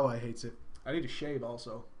 How I hate it. I need a shave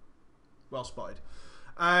also. Well spotted.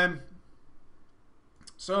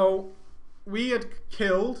 So, we had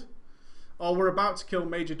killed, or were about to kill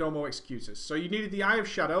Major Domo Executus. So you needed the Eye of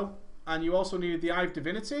Shadow, and you also needed the Eye of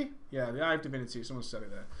Divinity. Yeah, the Eye of Divinity. Someone said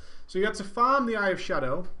it there. So you had to farm the Eye of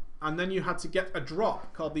Shadow, and then you had to get a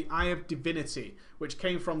drop called the Eye of Divinity, which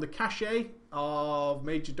came from the cache of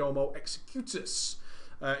Major Domo Executus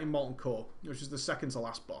in Molten Core, which is the second to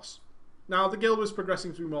last boss. Now, the guild was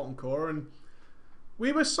progressing through Molten Core, and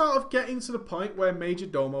we were sort of getting to the point where Major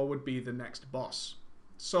Domo would be the next boss.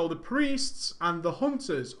 So the priests and the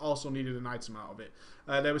hunters also needed an item out of it.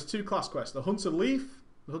 There was 2 class quests. The Hunter Leaf,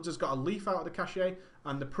 the hunters got a leaf out of the cache,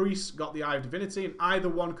 and the priests got the Eye of Divinity, and either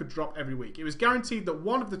one could drop every week. It was guaranteed that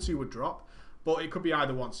one of the 2 would drop, but it could be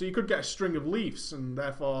either one. So you could get a string of leaves, and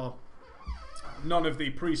therefore none of the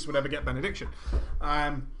priests would ever get benediction.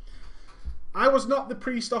 I was not the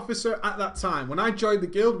priest officer at that time. When I joined the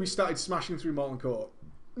guild, we started smashing through Molten Core.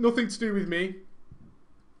 Nothing to do with me.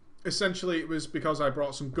 Essentially, it was because I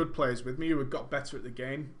brought some good players with me who had got better at the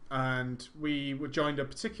game, and we joined a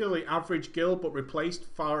particularly average guild, but replaced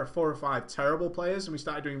 4 or 5 terrible players, and we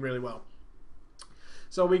started doing really well.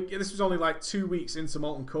 So this was only like 2 weeks into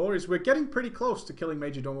Molten Core. We're getting pretty close to killing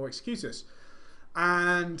Major Domo Executus,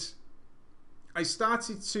 and I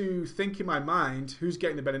started to think in my mind, who's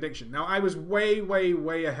getting the benediction? Now, I was way, way,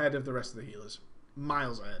 way ahead of the rest of the healers.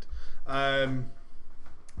 Miles ahead.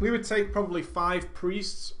 We would take probably 5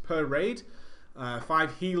 priests per raid.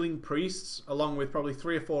 5 healing priests, along with probably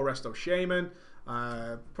 3 or 4 resto shaman.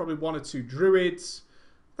 Probably 1 or 2 druids.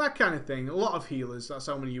 That kind of thing. A lot of healers. That's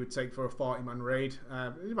how many you would take for a 40-man raid.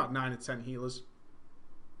 About 9 or 10 healers.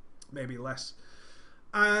 Maybe less.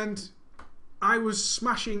 And I was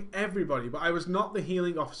smashing everybody, but I was not the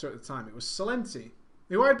healing officer at the time. It was Salenti,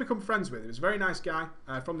 who I had become friends with. He was a very nice guy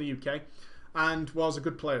from the UK, and was a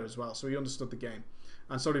good player as well, so he understood the game.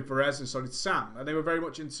 And so did Perez, and so did Sam. And they were very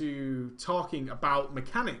much into talking about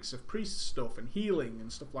mechanics of priest stuff and healing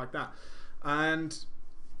and stuff like that. And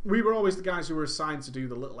we were always the guys who were assigned to do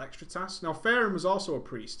the little extra tasks. Now, Farum was also a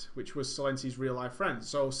priest, which was Salenti's real-life friend.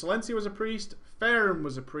 So Salenti was a priest, Farum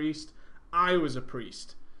was a priest, I was a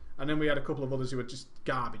priest. And then we had a couple of others who were just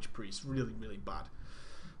garbage priests, really, really bad.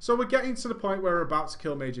 So we're getting to the point where we're about to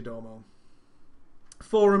kill Major Domo.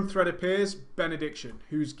 Forum thread appears, benediction.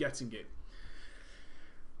 Who's getting it?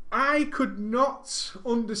 I could not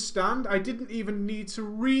understand. I didn't even need to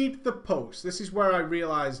read the post. This is where I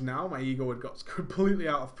realised now my ego had got completely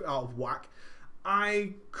out of whack.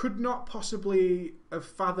 I could not possibly have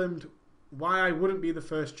fathomed why I wouldn't be the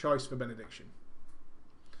first choice for benediction.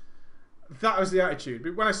 That was the attitude.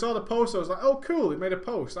 But when I saw the post, I was like, oh, cool, it made a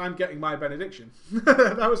post. I'm getting my benediction.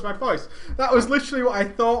 That was my post. That was literally what I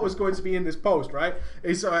thought was going to be in this post, right?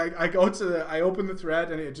 So I open the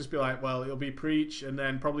thread, and it'd just be like, well, it'll be Preach, and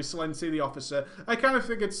then probably Salenti, the officer. I kind of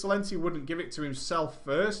figured Salenti wouldn't give it to himself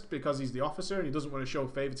first, because he's the officer, and he doesn't want to show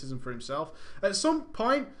favoritism for himself. At some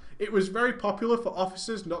point, it was very popular for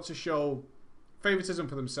officers not to show favoritism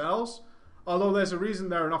for themselves. Although there's a reason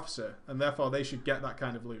they're an officer, and therefore they should get that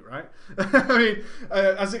kind of loot, right? I mean,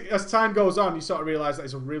 as time goes on, you sort of realise that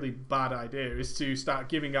it's a really bad idea, is to start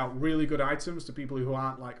giving out really good items to people who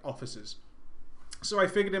aren't, like, officers. So I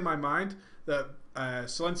figured in my mind that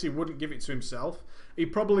Salenti wouldn't give it to himself. He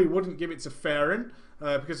probably wouldn't give it to Farron,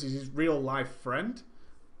 because he's his real-life friend.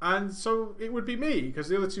 And so it would be me, because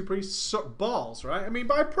the other 2 priests suck balls, right? I mean,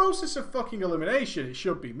 by process of fucking elimination, it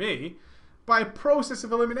should be me. By process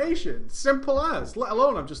of elimination. Simple as. Let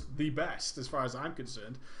alone I'm just the best as far as I'm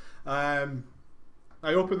concerned. I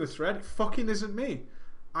open the thread. It fucking isn't me.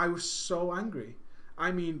 I was so angry.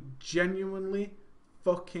 I mean, genuinely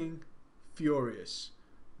fucking furious.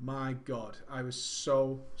 My God, I was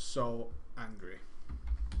so angry.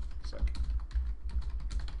 Sec.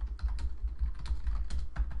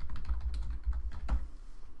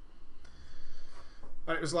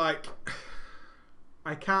 And it was like,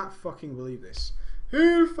 I can't fucking believe this.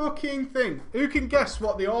 Who can guess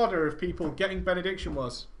what the order of people getting benediction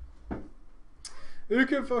was? Who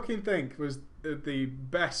can fucking think was the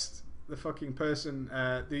best, the fucking person,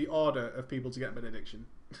 the order of people to get benediction?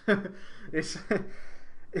 It's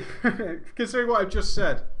considering what I've just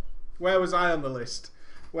said, where was I on the list?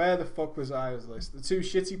 Where the fuck was I on the list? The two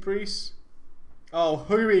shitty priests? Oh,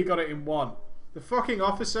 Hui got it in one. The fucking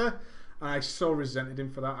officer, and I so resented him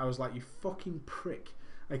for that. I was like, you fucking prick.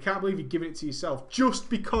 I can't believe you're giving it to yourself just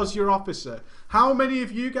because you're officer. How many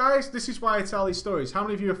of you guys, this is why I tell these stories, how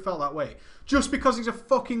many of you have felt that way? Just because he's a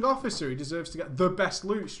fucking officer, he deserves to get the best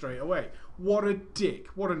loot straight away. What a dick.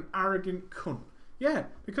 What an arrogant cunt. Yeah,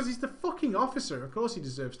 because he's the fucking officer. Of course he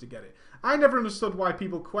deserves to get it. I never understood why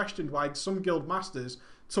people questioned why some guild masters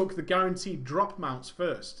took the guaranteed drop mounts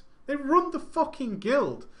first. They run the fucking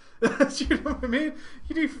guild. Do you know what I mean?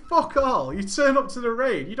 You do fuck all. You turn up to the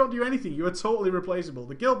raid. You don't do anything. You are totally replaceable.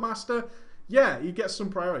 The guild master, yeah, he gets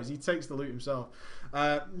some priorities. He takes the loot himself.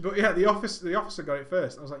 But yeah, the officer got it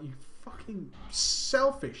first. I was like, you fucking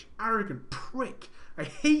selfish, arrogant prick. I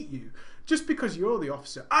hate you. Just because you're the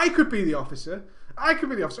officer. I could be the officer. I could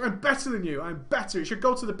be the officer. I'm better than you. I'm better. It should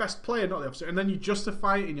go to the best player, not the officer. And then you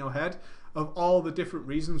justify it in your head of all the different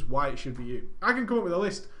reasons why it should be you. I can come up with a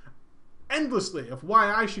list endlessly of why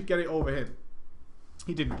I should get it over him.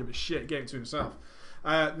 He didn't give a shit, gave it to himself.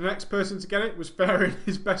 The next person to get it was Farron,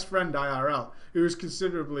 his best friend IRL, who was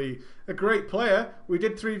considerably a great player. We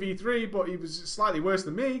did 3v3, but he was slightly worse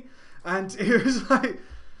than me. And it was like...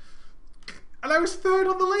 And I was third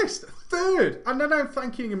on the list. Third! And then I'm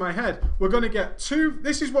thinking in my head, we're going to get two...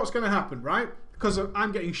 This is what's going to happen, right? Because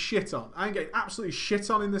I'm getting shit on. I'm getting absolutely shit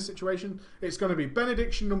on in this situation. It's going to be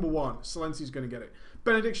benediction number 1. Salenti's going to get it.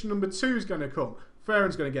 Benediction number 2 is going to come.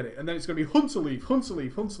 Farron's going to get it. And then it's going to be Hunter Leave, Hunter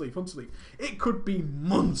Leave, Hunter Leave, Hunter Leave. It could be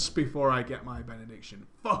months before I get my benediction.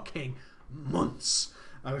 Fucking months.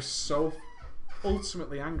 I was so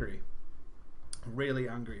ultimately angry. Really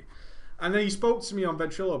angry. And then he spoke to me on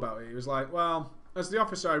Ventrilo about it. He was like, well, as the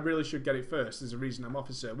officer, I really should get it first. There's a reason I'm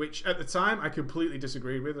officer. Which, at the time, I completely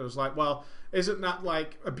disagreed with. I was like, well, isn't that,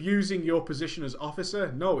 like, abusing your position as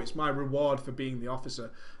officer? No, it's my reward for being the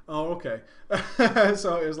officer. Oh, okay.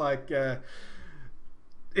 So it was like... it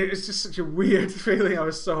was just such a weird feeling. I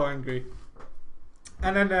was so angry.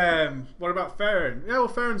 And then, what about Farron? Yeah, well,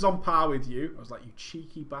 Farron's on par with you. I was like, you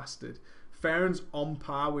cheeky bastard. Farron's on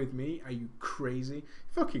par with me. Are you crazy?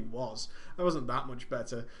 He fucking was. I wasn't that much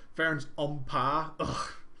better. Farron's on par. Ugh,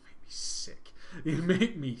 you make me sick. You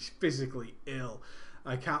make me physically ill.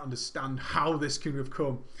 I can't understand how this can have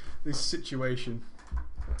come. This situation.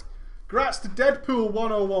 Grats to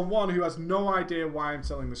Deadpool1011, who has no idea why I'm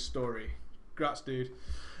telling this story. Grats, dude.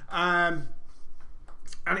 And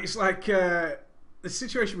it's like... the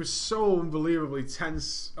situation was so unbelievably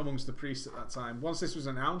tense amongst the priests at that time. Once this was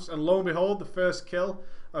announced, and lo and behold, the first kill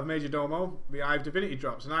of Major Domo, the Eye of Divinity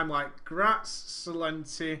drops. And I'm like, grats,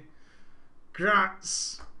 Salenti.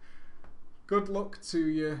 Grats. Good luck to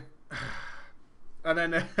you. And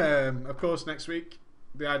then, of course, next week,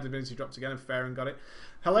 the Eye of Divinity dropped again, and Farron got it.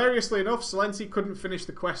 Hilariously enough, Salenti couldn't finish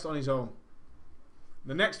the quest on his own.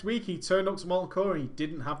 The next week, he turned up to Molten Core, and he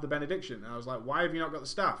didn't have the benediction. And I was like, why have you not got the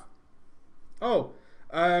staff? Oh,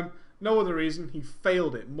 no other reason. He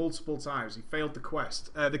failed it multiple times. He failed the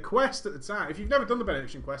quest. The quest at the time, if you've never done the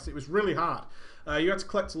benediction quest, it was really hard. You had to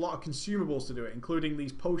collect a lot of consumables to do it, including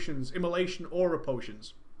these potions, immolation aura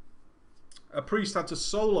potions. A priest had to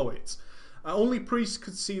solo it. Only priests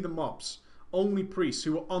could see the mobs. Only priests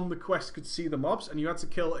who were on the quest could see the mobs, and you had to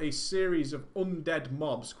kill a series of undead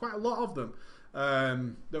mobs, quite a lot of them,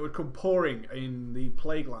 that would come pouring in the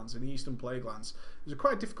Plague Lands, in the Eastern Plague Lands. It was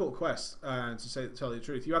quite a difficult quest, to tell you the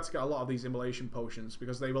truth. You had to get a lot of these immolation potions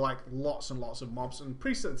because they were like lots and lots of mobs, and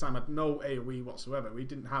priests at the time had no AoE whatsoever. We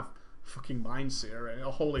didn't have fucking Mind Seer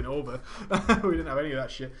or Holding Over. We didn't have any of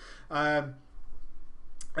that shit. And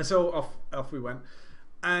so off we went.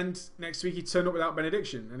 And next week he turned up without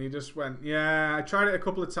benediction, and he just went, yeah, I tried it a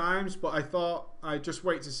couple of times, but I thought I'd just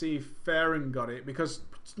wait to see if Farron got it, because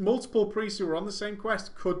multiple priests who were on the same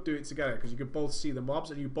quest could do it together, because you could both see the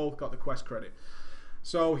mobs and you both got the quest credit.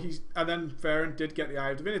 So and then Farron did get the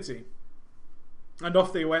Eye of Divinity. And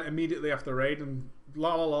off they went immediately after raid, and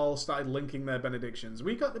lol started linking their benedictions.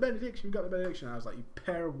 We got the benediction, we got the benediction. I was like, you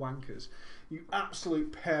pair of wankers. You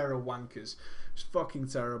absolute pair of wankers. It's fucking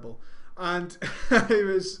terrible. And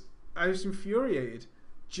I was infuriated.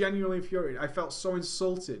 Genuinely infuriated. I felt so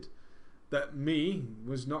insulted that me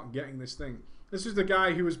was not getting this thing. This was the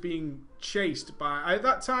guy who was being chased by... At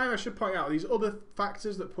that time, I should point out, these other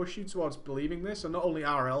factors that push you towards believing this are not only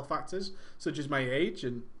RL factors, such as my age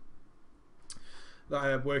and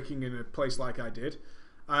working in a place like I did,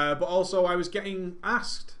 but also I was getting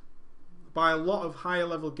asked by a lot of higher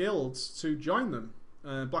level guilds to join them.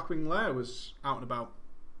 Blackwing Lair was out and about,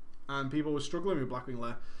 and people were struggling with Blackwing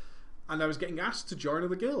Lair, and I was getting asked to join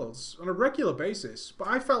other guilds on a regular basis. But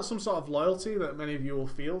I felt some sort of loyalty that many of you will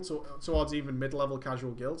feel towards even mid-level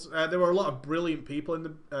casual guilds. There were a lot of brilliant people in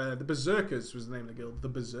the Berserkers was the name of the guild, the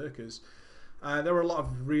Berserkers. There were a lot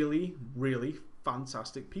of really, really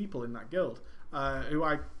fantastic people in that guild. Who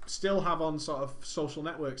I still have on sort of social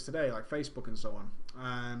networks today, like Facebook and so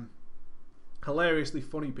on. Hilariously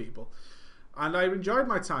funny people. And I enjoyed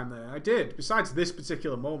my time there. I did. Besides this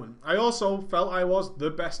particular moment, I also felt I was the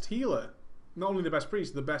best healer. Not only the best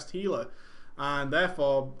priest, the best healer. And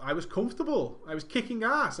therefore, I was comfortable. I was kicking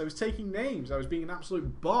ass. I was taking names. I was being an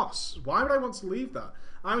absolute boss. Why would I want to leave that?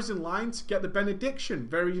 I was in line to get the benediction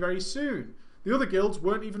very, very soon. The other guilds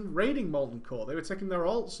weren't even raiding Molten Core. They were taking their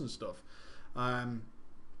alts and stuff.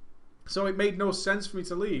 So it made no sense for me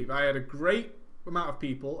to leave. I had a great amount of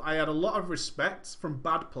people. I had a lot of respect from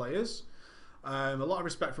bad players. A lot of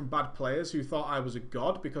respect from bad players who thought I was a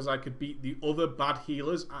god because I could beat the other bad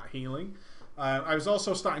healers at healing. I was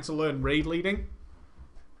also starting to learn raid leading.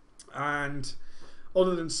 And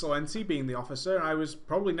other than Solenti being the officer, I was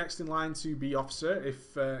probably next in line to be officer.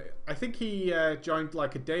 I think he joined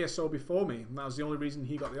like a day or so before me. And that was the only reason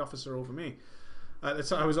he got the officer over me. At the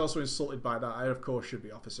time, I was also insulted by that. I, of course, should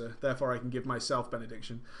be officer. Therefore, I can give myself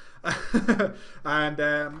benediction. And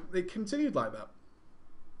it continued like that.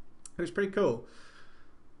 It was pretty cool.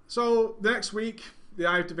 So, the next week, the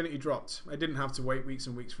Eye of Divinity dropped. I didn't have to wait weeks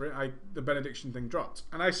and weeks for it. The benediction thing dropped.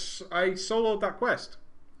 And I soloed that quest.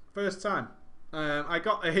 First time. I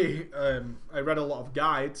got I read a lot of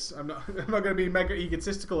guides. I'm not going to be mega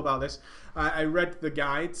egotistical about this. I read the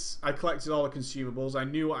guides. I collected all the consumables. I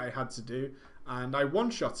knew what I had to do. And I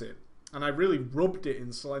one-shot it. And I really rubbed it in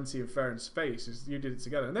Solenti and Farron's face as you did it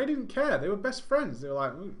together. And they didn't care. They were best friends. They were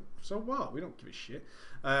like, so what? We don't give a shit.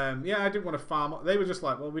 Yeah, I didn't want to farm. They were just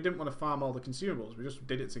like, well, we didn't want to farm all the consumables. We just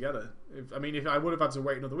did it together. If I would have had to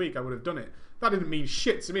wait another week, I would have done it. That didn't mean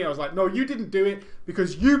shit to me. I was like, no, you didn't do it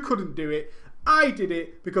because you couldn't do it. I did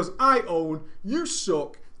it because I own. You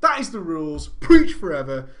suck. That is the rules. Preach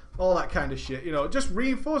forever. All that kind of shit. You know, just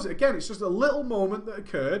reinforce it. Again, it's just a little moment that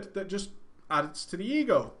occurred that just adds to the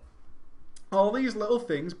ego. All these little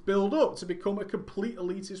things build up to become a complete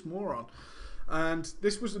elitist moron. And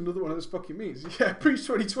this was another one of those fucking memes. Yeah, Preach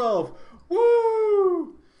 2012.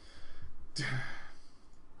 Woo!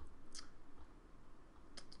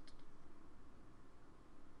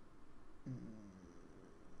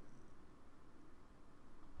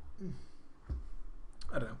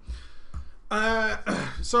 I don't know.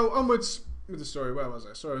 So onwards with the story. Where was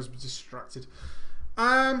I? Sorry, I was distracted.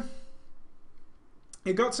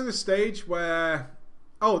 It got to the stage where...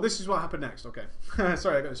 Oh, this is what happened next. Okay.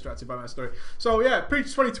 Sorry, I got distracted by my story. So, yeah, Preach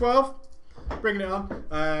 2012. Bringing it on.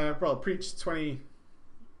 Well, Preach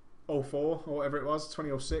 2004 or whatever it was.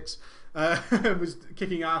 2006. Was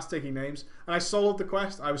kicking ass, taking names. And I soloed the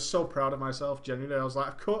quest. I was so proud of myself, genuinely. I was like,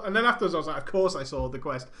 of course. And then afterwards, I was like, of course I soloed the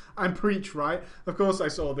quest. I'm Preach, right? Of course I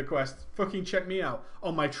soloed the quest. Fucking check me out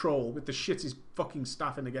on my troll with the shittest fucking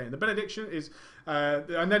staff in the game. The benediction is...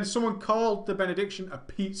 and then someone called the benediction a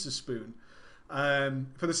pizza spoon.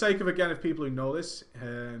 For the sake of, again, of people who know this,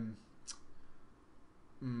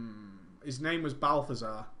 his name was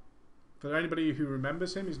Balthazar. For anybody who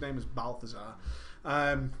remembers him, his name was Balthazar.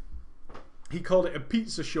 He called it a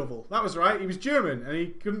pizza shovel. That was right. He was German, and he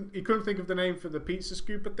couldn't think of the name for the pizza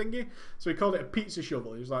scooper thingy, so he called it a pizza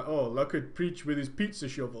shovel. He was like, "Oh, look at Preach with his pizza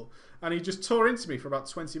shovel," and he just tore into me for about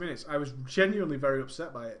 20 minutes. I was genuinely very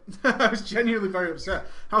upset by it. I was genuinely very upset.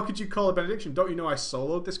 How could you call a benediction? Don't you know I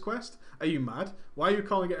soloed this quest? Are you mad? Why are you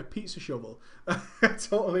calling it a pizza shovel?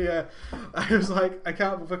 Totally. I was like, I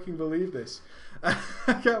can't fucking believe this. I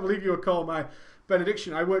can't believe you would call my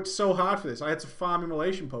benediction. I worked so hard for this. I had to farm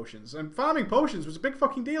immolation potions, and farming potions was a big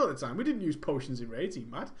fucking deal at the time. We didn't use potions in raids, you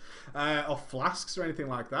mad? Or flasks or anything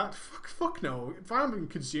like that. Fuck no. Farming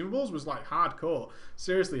consumables was like hardcore,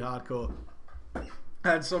 seriously hardcore.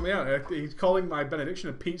 And so, yeah, he's calling my benediction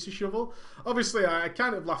a pizza shovel. Obviously, I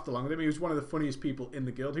kind of laughed along with him. He was one of the funniest people in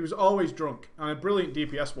the guild. He was always drunk, and a brilliant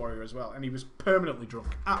DPS warrior as well. And he was permanently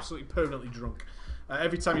drunk, absolutely permanently drunk.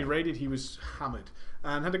 Every time he raided, he was hammered,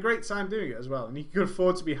 and had a great time doing it as well. And he could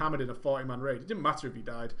afford to be hammered in a 40-man raid. It didn't matter if he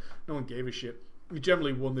died. No one gave a shit. He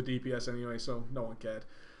generally won the DPS anyway, so no one cared.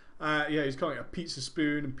 Yeah, he's calling it a pizza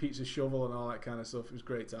spoon and pizza shovel and all that kind of stuff. It was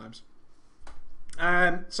great times.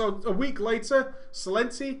 So a week later,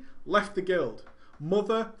 Celenti left the guild.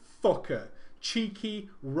 Motherfucker. Cheeky,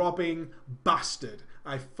 robbing bastard.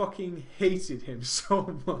 I fucking hated him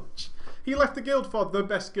so much. He left the guild for the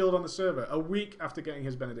best guild on the server a week after getting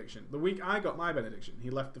his benediction. The week I got my benediction,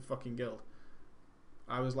 he left the fucking guild.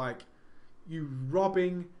 I was like, you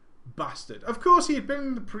robbing bastard. Of course, he had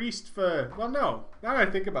been the priest for... Well, no. Now I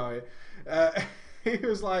think about it. He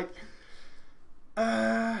was like...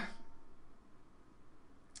 bear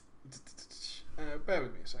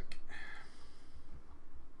with me a sec.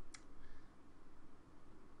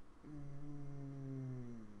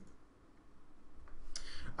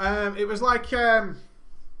 It was like... at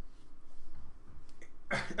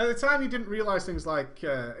the time, he didn't realise things like...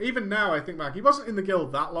 even now, I think back, he wasn't in the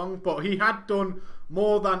guild that long, but he had done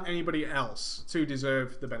more than anybody else to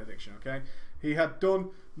deserve the benediction, okay? He had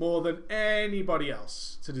done more than anybody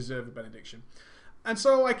else to deserve the benediction. And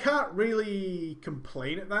so I can't really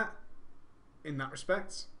complain at that, in that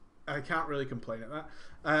respect. I can't really complain at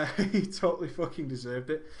that. He totally fucking deserved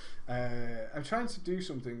it. I'm trying to do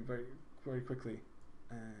something very, very quickly,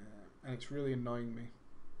 and it's really annoying me.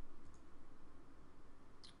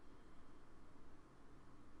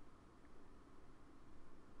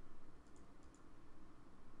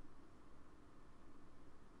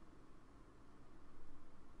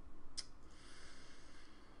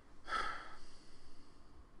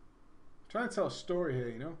 Trying to tell a story here,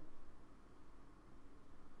 you know.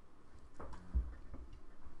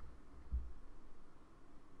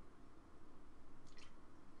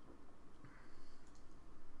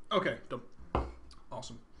 Okay, done.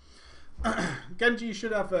 Awesome. Genji, you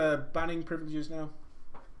should have banning privileges now.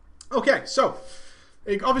 Okay, so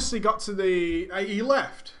it obviously got to the... he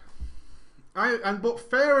left. But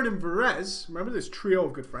Farron and Varese, remember this trio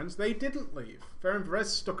of good friends, they didn't leave. Farron and Varese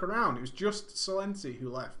stuck around. It was just Celenti who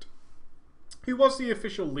left. Who was the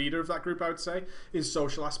official leader of that group, I would say, in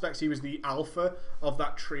social aspects. He was the alpha of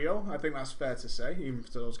that trio. I think that's fair to say, even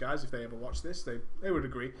to those guys, if they ever watch this, they would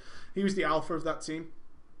agree. He was the alpha of that team.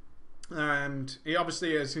 And he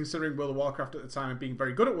obviously is, considering World of Warcraft at the time and being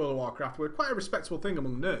very good at World of Warcraft, were quite a respectable thing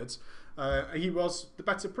among nerds. He was the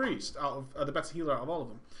better priest, out of the better healer out of all of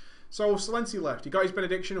them. So Celenti left. He got his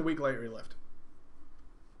benediction, a week later he left.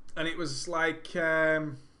 And it was like...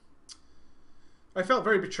 I felt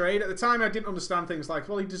very betrayed. At the time, I didn't understand things like,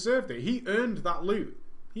 well, he deserved it. He earned that loot.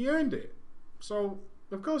 He earned it. So,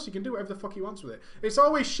 of course, he can do whatever the fuck he wants with it. It's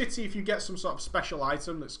always shitty if you get some sort of special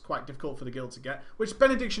item that's quite difficult for the guild to get, which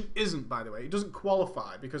benediction isn't, by the way. It doesn't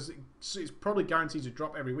qualify because it's probably guaranteed to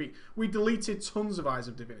drop every week. We deleted tons of Eyes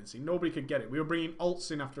of Divinity. Nobody could get it. We were bringing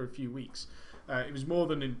alts in after a few weeks. It was more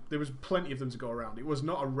than... there was plenty of them to go around. It was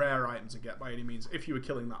not a rare item to get by any means if you were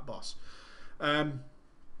killing that boss.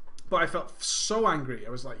 But I felt so angry. I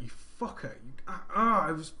was like, you fucker.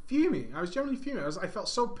 I was fuming. I was generally fuming. I felt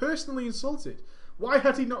so personally insulted. Why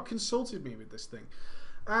had he not consulted me with this thing?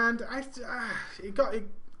 And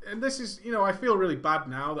and this is, you know, I feel really bad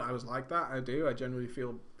now that I was like that. I do. I generally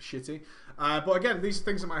feel shitty. But again, these are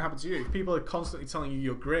things that might happen to you. If people are constantly telling you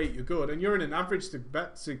you're great, you're good, and you're in an average to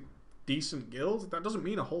decent guild, that doesn't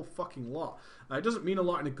mean a whole fucking lot. It doesn't mean a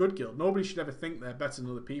lot in a good guild. Nobody should ever think they're better than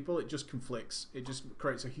other people. It just conflicts. It just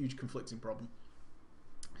creates a huge conflicting problem.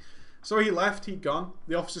 So he left, he'd gone.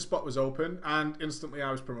 The officer spot was open, and instantly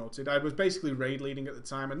I was promoted. I was basically raid leading at the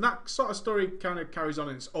time, and that sort of story kind of carries on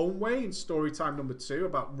in its own way in story time number 2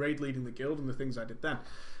 about raid leading the guild and the things I did then.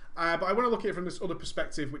 But I want to look at it from this other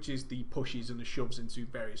perspective, which is the pushes and the shoves into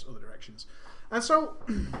various other directions. And so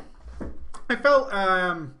I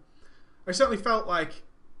certainly felt like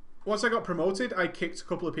once I got promoted, I kicked a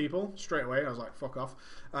couple of people straight away. I was like, fuck off.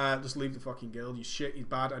 Just leave the fucking guild. You shit, you're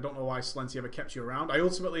bad. I don't know why Celenti ever kept you around. I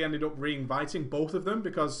ultimately ended up re-inviting both of them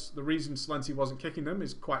because the reason Celenti wasn't kicking them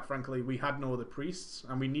is, quite frankly, we had no other priests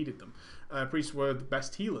and we needed them. Priests were the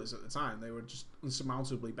best healers at the time. They were just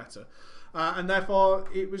unsurmountably better. And therefore,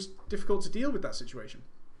 it was difficult to deal with that situation.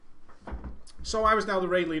 So I was now the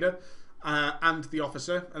raid leader and the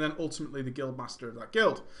officer, and then ultimately the guild master of that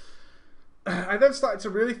guild. I then started to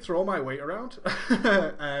really throw my weight around.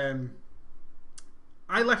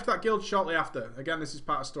 I left that guild shortly after. Again, this is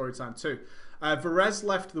part of story time too. Varese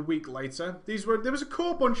left the week later. There was a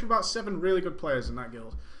core bunch of about 7 really good players in that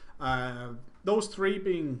guild. Those 3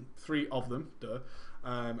 being 3 of them. Duh.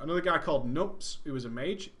 Another guy called Nups, who was a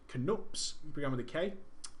mage. Knups, began with a K.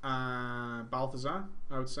 Balthazar,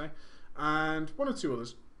 I would say. And 1 or 2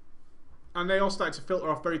 others. And they all started to filter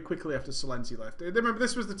off very quickly after Solenti left. Remember,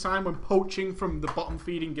 this was the time when poaching from the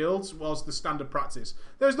bottom-feeding guilds was the standard practice.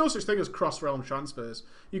 There was no such thing as cross-realm transfers.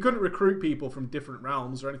 You couldn't recruit people from different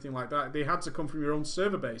realms or anything like that. They had to come from your own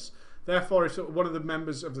server base. Therefore, if one of the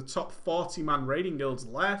members of the top 40-man raiding guilds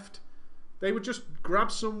left, they would just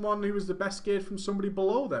grab someone who was the best geared from somebody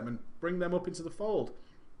below them and bring them up into the fold.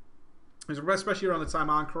 It was especially around the time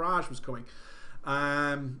Anchorage was coming.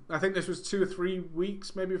 I think this was 2 or 3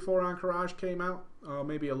 weeks maybe before Anchorage came out, or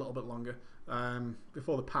maybe a little bit longer,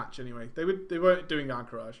 before the patch anyway. They weren't doing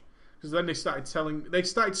Anchorage, because then they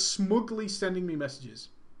started smugly sending me messages.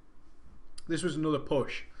 This was another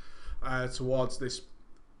push towards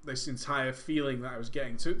this entire feeling that I was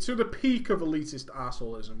getting to the peak of elitist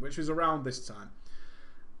arseholism, which was around this time.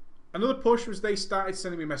 Another push was they started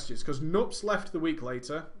sending me messages, because Nups left the week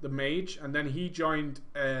later, the mage, and then he joined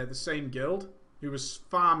the same guild, who was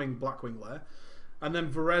farming Blackwing Lair, and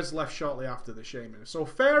then Varese left shortly after, the shaman. So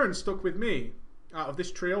Farron stuck with me. Out of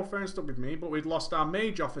this trio, Farron stuck with me, but we'd lost our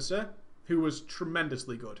mage officer, who was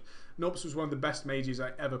tremendously good. Nups was one of the best mages I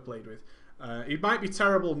ever played with. He might be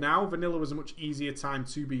terrible now. Vanilla was a much easier time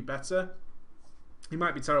to be better. He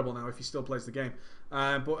might be terrible now if he still plays the game.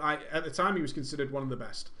 But at the time, he was considered one of the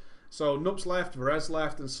best. So Nups left, Varese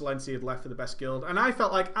left, and Solenti had left for the best guild. And I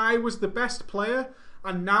felt like I was the best player,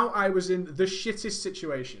 and now I was in the shittest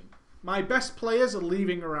situation. My best players are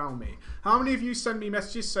leaving around me. How many of you send me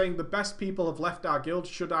messages saying the best people have left our guild,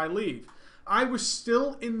 should I leave? I was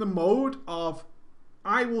still in the mode of,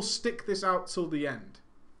 I will stick this out till the end.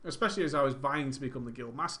 Especially as I was vying to become the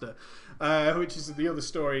guild master, which is the other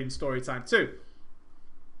story in story time too.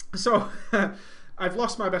 So I've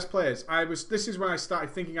lost my best players. This is when I started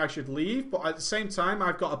thinking I should leave, but at the same time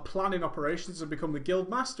I've got a plan in operations to become the guild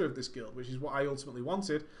master of this guild, which is what I ultimately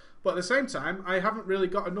wanted. But at the same time, I haven't really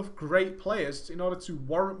got enough great players in order to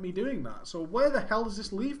warrant me doing that. So where the hell does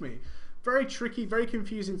this leave me? Very tricky, very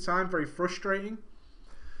confusing time, very frustrating.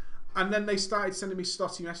 And then they started sending me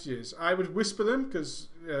stotty messages. I would whisper them, because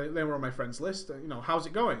they were on my friends list. You know, how's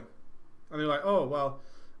it going? And they're like, oh, well,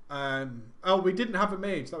 oh, we didn't have a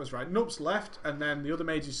mage. That was right. Nups left, and then the other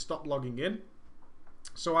mages stopped logging in.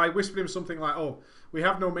 So I whispered him something like, oh, we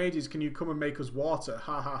have no mages. Can you come and make us water?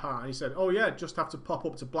 Ha, ha, ha. And he said, oh, yeah, just have to pop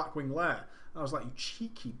up to Blackwing Lair. And I was like, you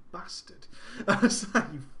cheeky bastard. I was like,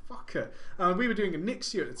 you fucker. And we were doing a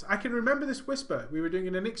Nixia. I can remember this whisper. We were doing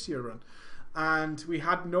an Nixia run. And we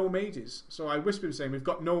had no mages. So I whispered him saying, we've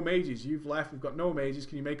got no mages. You've left. We've got no mages.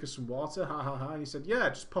 Can you make us some water? Ha, ha, ha. And he said, yeah,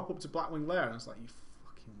 just pop up to Blackwing Lair. And I was like, you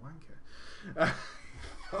fucking wanker.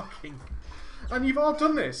 Fucking... And you've all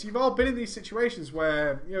done this. You've all been in these situations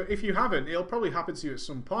where, you know, if you haven't, it'll probably happen to you at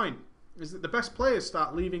some point. Is that the best players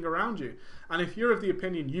start leaving around you. And if you're of the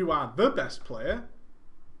opinion you are the best player,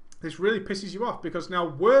 this really pisses you off, because now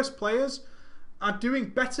worse players are doing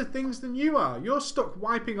better things than you are. You're stuck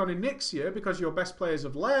wiping on Onyxia because your best players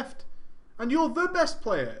have left, and you're the best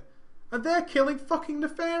player. And they're killing fucking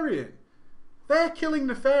Nefarian. They're killing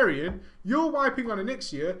Nefarian, you're wiping on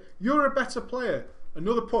Onyxia, you're a better player.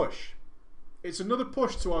 Another push. It's another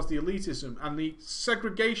push towards the elitism and the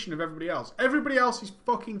segregation of everybody else. Everybody else is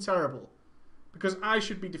fucking terrible, because I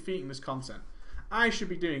should be defeating this content. I should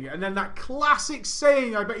be doing it. And then that classic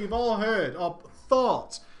saying I bet you've all heard or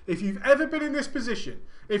thought, if you've ever been in this position.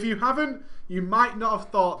 If you haven't, you might not have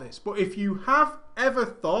thought this. But if you have ever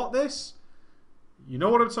thought this, you know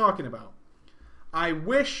what I'm talking about. I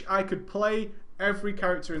wish I could play every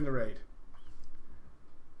character in the raid.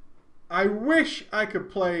 I wish I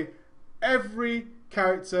could play every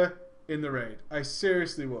character in the raid. I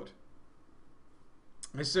seriously would.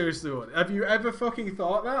 I seriously would. Have you ever fucking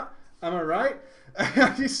thought that? Am I right?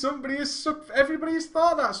 Everybody has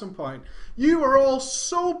thought that at some point. You are all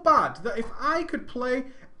so bad that if I could play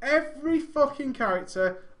every fucking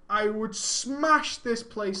character, I would smash this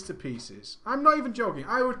place to pieces. I'm not even joking.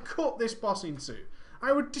 I would cut this boss in two.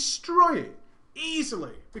 I would destroy it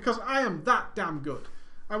easily, because I am that damn good.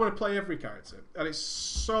 I want to play every character, and it's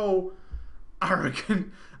so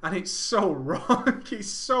arrogant, and it's so wrong. It's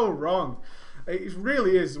so wrong. It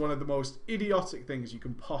really is one of the most idiotic things you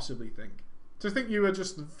can possibly think. To think you are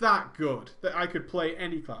just that good that I could play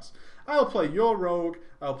any class. I'll play your rogue,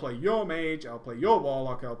 I'll play your mage, I'll play your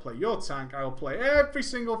warlock, I'll play your tank, I'll play every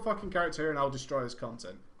single fucking character here, and I'll destroy this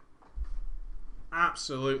content.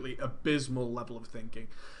 absolutely abysmal level of thinking.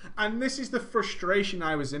 And this is the frustration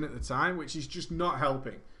I was in at the time, which is just not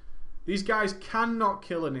helping. These guys cannot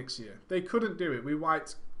kill Onyxia. They couldn't do it. We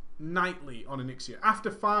wiped nightly on Onyxia.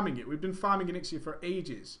 After farming it, we've been farming Onyxia for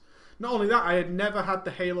ages. Not only that, I had never had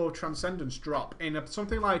the Halo Transcendence drop in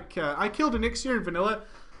something like... I killed Onyxia in vanilla,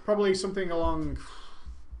 probably something along...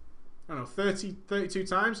 I don't know, 32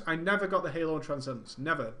 times. I never got the Halo Transcendence.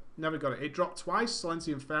 Never got it. It dropped twice.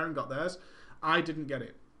 Selenti and Farron got theirs. I didn't get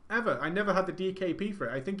it. Ever. I never had the DKP for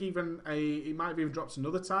it. I think even it might have even dropped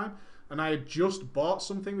another time. And I had just bought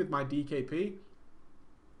something with my DKP.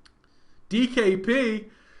 DKP?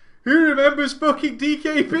 Who remembers fucking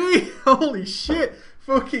DKP? Holy shit.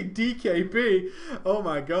 Fucking DKP. Oh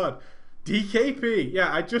my god. DKP.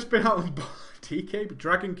 Yeah, I'd just been out and bought DKP.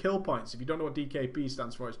 Dragon Kill Points. If you don't know what DKP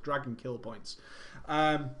stands for, it's Dragon Kill Points.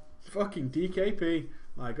 Fucking DKP.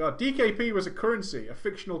 My god. DKP was a currency, a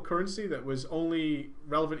fictional currency that was only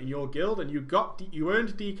relevant in your guild, and you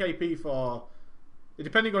earned DKP for,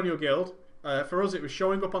 depending on your guild. For us, it was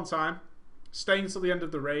showing up on time, staying till the end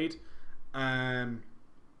of the raid, and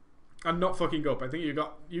not fucking up. I think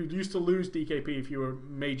you used to lose DKP if you were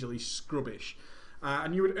majorly scrubbish.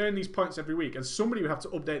 And you would earn these points every week, and somebody would have to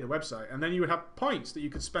update the website, and then you would have points that you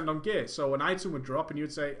could spend on gear. So an item would drop, and you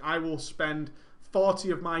would say, I will spend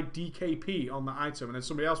 40 of my DKP on that item, and then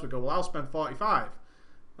somebody else would go, well, I'll spend 45,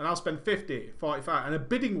 and I'll spend 50, 45, and a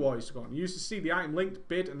bidding war used to go on. You used to see the item linked,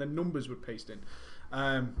 bid, and then numbers would paste in.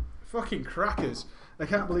 Fucking crackers. I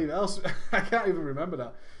can't believe it else. I can't even remember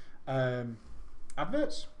that.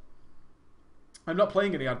 Adverts? I'm not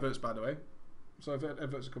playing any adverts, by the way, so if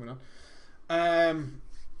adverts are coming on.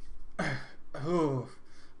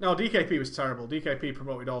 No, DKP was terrible. DKP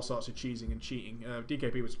promoted all sorts of cheesing and cheating.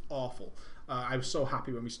 DKP was awful. I was so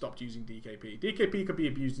happy when we stopped using DKP. DKP could be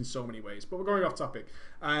abused in so many ways, but we're going off topic.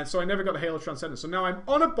 So I never got the Halo Transcendence. So now I'm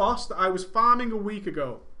on a boss that I was farming a week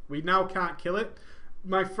ago. We now can't kill it.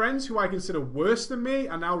 My friends who I consider worse than me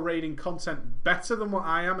are now raiding content better than what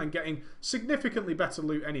I am and getting significantly better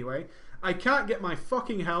loot anyway. I can't get my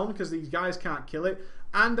fucking helm because these guys can't kill it.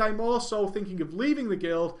 And I'm also thinking of leaving the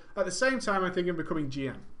guild. At the same time, I'm thinking of becoming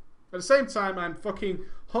GM. At the same time, I'm fucking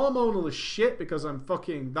hormonal as shit because I'm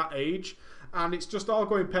fucking that age. And it's just all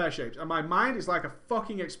going pear-shaped. And my mind is like a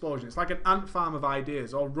fucking explosion. It's like an ant farm of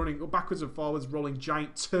ideas, all running backwards and forwards, rolling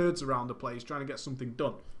giant turds around the place, trying to get something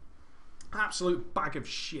done. Absolute bag of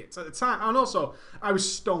shit at the time. And also, I was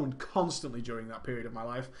stoned constantly during that period of my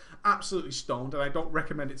life. Absolutely stoned, and I don't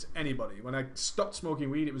recommend it to anybody. When I stopped smoking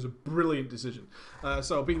weed, it was a brilliant decision.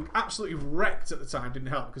 So being absolutely wrecked at the time didn't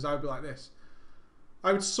help, because I would be like this.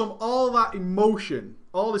 I would sum all that emotion,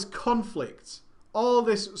 all this conflict, all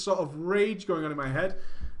this sort of rage going on in my head,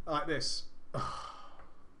 like this.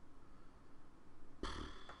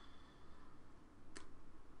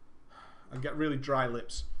 I'd get really dry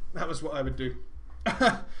lips. That was what I would do.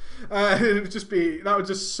 It would just be, that would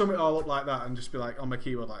just sum it all up like that, and just be like on my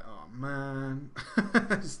keyboard like, oh man,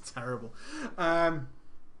 it's terrible.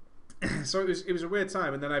 So it was a weird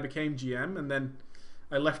time, and then I became GM, and then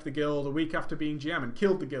I left the guild a week after being GM and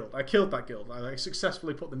killed the guild. I killed that guild. I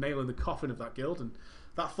successfully put the nail in the coffin of that guild, and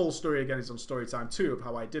that full story again is on Storytime 2 of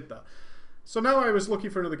how I did that. So now I was looking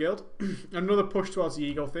for another guild. Another push towards the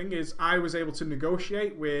ego thing is I was able to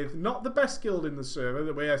negotiate with not the best guild in the server,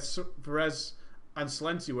 the way Perez and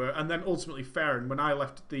Selenti were, and then ultimately Farron. When I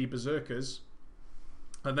left the Berserkers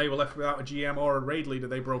and they were left without a GM or a raid leader,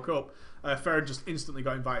 they broke up. Farron just instantly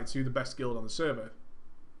got invited to the best guild on the server.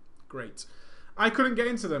 Great. I couldn't get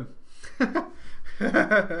into them.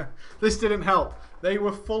 This didn't help. They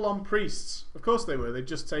were full-on priests. Of course they were. They'd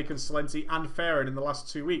just taken Selenti and Farron in the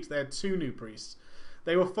last 2 weeks. They had 2 new priests.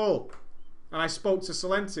 They were full. And I spoke to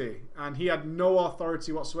Selenti, and he had no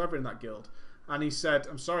authority whatsoever in that guild. And he said,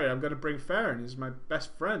 I'm sorry, I'm going to bring Farron. He's my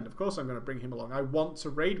best friend. Of course I'm going to bring him along. I want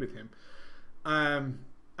to raid with him.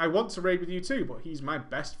 I want to raid with you too, but he's my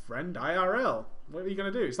best friend IRL. What are you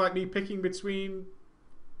going to do? It's like me picking between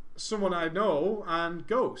someone I know and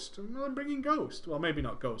Ghost. Well, I'm bringing Ghost. Well, maybe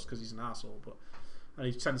not Ghost because he's an asshole, but and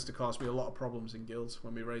he tends to cause me a lot of problems in guilds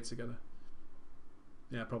when we raid together.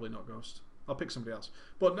 Yeah, probably not Ghost. I'll pick somebody else.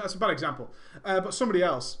 But that's a bad example. But somebody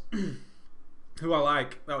else who I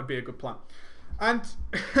like, that would be a good plan. And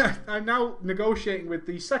I'm now negotiating with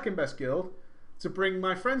the second best guild to bring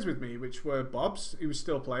my friends with me, which were Bob's, who was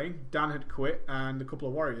still playing. Dan had quit, and a couple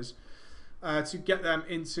of warriors, to get them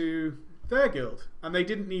into their guild. And they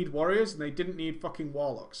didn't need warriors, and they didn't need fucking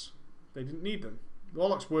warlocks. They didn't need them.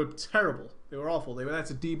 Warlocks were terrible. They were awful. They were there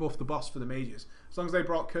to debuff the boss for the mages. As long as they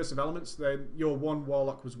brought Curse of Elements, then your one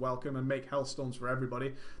warlock was welcome, and make hellstones for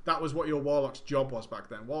everybody. That was what your warlock's job was back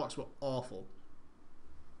then. Warlocks were awful.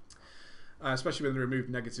 especially when they removed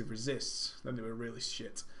negative resists. Then they were really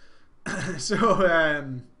shit. So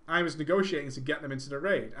I was negotiating to get them into the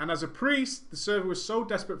raid. And as a priest, the server was so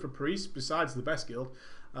desperate for priests, besides the best guild,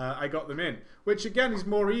 I got them in. Which again is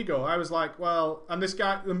more ego. I was like, well, and this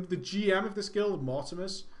guy, the GM of this guild,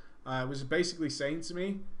 Mortimus, was basically saying to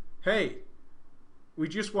me, hey, we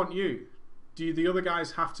just want you. Do the other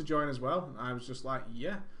guys have to join as well? And I was just like,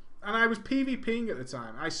 yeah. And I was PvPing at the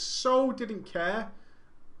time. I so didn't care.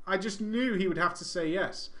 I just knew he would have to say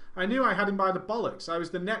yes. I knew I had him by the bollocks. I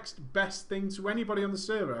was the next best thing to anybody on the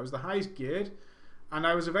server. I was the highest geared, and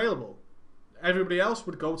I was available. Everybody else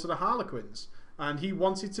would go to the Harlequins, and he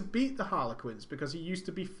wanted to beat the Harlequins because he used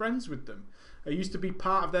to be friends with them. He used to be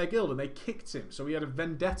part of their guild, and they kicked him. So he had a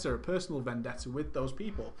vendetta, a personal vendetta with those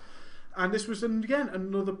people. And this was, again,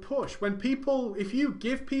 another push. When people, if you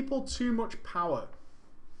give people too much power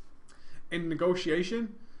in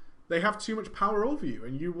negotiation, they have too much power over you,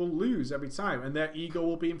 and you will lose every time, and their ego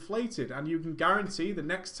will be inflated, and you can guarantee the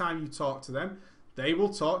next time you talk to them, they will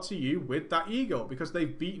talk to you with that ego because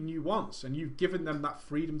they've beaten you once, and you've given them that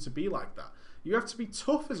freedom to be like that. You have to be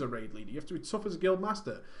tough as a raid leader. You have to be tough as a guild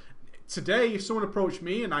master. Today, if someone approached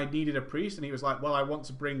me and I needed a priest, and he was like, well, I want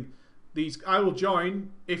to bring these, I will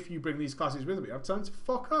join if you bring these classes with me. I'd tell him to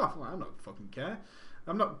fuck off. I'm not fucking care.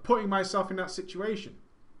 I'm not putting myself in that situation.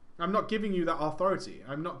 I'm not giving you that authority.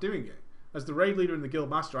 I'm not doing it. As the raid leader and the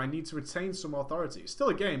guild master, I need to retain some authority. It's still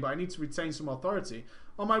a game, but I need to retain some authority,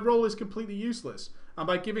 or my role is completely useless. And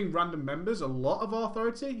by giving random members a lot of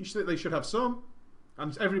authority, they should have some,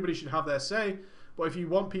 and everybody should have their say. But if you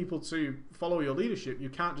want people to follow your leadership, you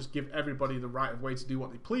can't just give everybody the right of way to do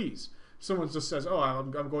what they please. If someone just says, oh,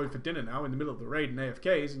 I'm going for dinner now in the middle of the raid and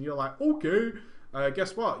AFKs, and you're like, okay,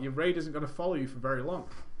 guess what? Your raid isn't going to follow you for very long.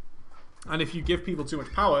 And if you give people too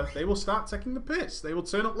much power, they will start taking the piss. They will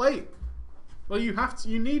turn up late. Well, you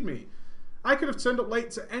need me. I could have turned up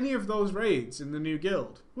late to any of those raids in the new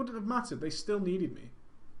guild. Wouldn't have mattered. They still needed me.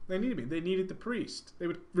 They needed me. They needed the priest. They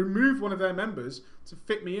would remove one of their members to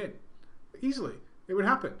fit me in. Easily. It would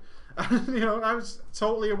happen. And, I was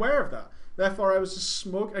totally aware of that. Therefore, I was just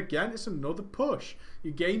smug. Again, it's another push.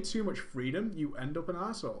 You gain too much freedom, you end up an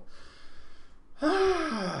arsehole.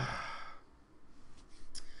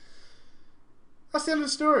 That's the end of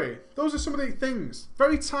the story. Those are some of the things.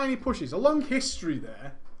 Very tiny pushes. A long history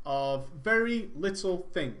there of very little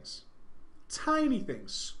things. Tiny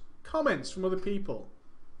things. Comments from other people.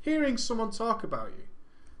 Hearing someone talk about you.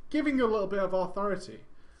 Giving you a little bit of authority.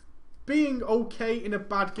 Being okay in a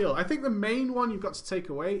bad guild. I think the main one you've got to take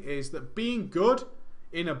away is that being good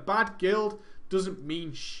in a bad guild doesn't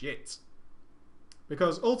mean shit.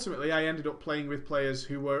 Because ultimately I ended up playing with players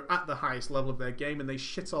who were at the highest level of their game and they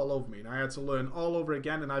shit all over me. And I had to learn all over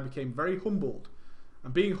again and I became very humbled.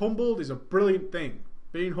 And being humbled is a brilliant thing.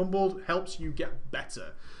 Being humbled helps you get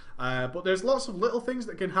better. But there's lots of little things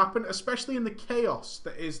that can happen, especially in the chaos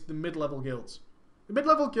that is the mid-level guilds. The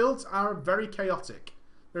mid-level guilds are very chaotic.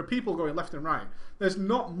 There are people going left and right. There's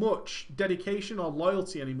not much dedication or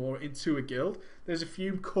loyalty anymore into a guild. There's a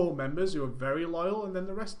few core members who are very loyal and then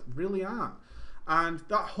the rest really aren't. And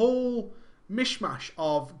that whole mishmash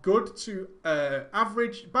of good to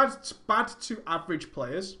average, bad to average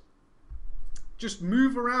players just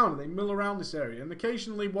move around. They mill around this area. And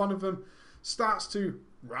occasionally one of them starts to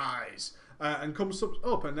rise and comes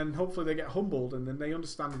up. And then hopefully they get humbled and then they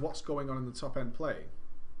understand what's going on in the top end play.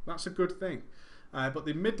 That's a good thing. But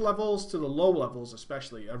the mid-levels to the low levels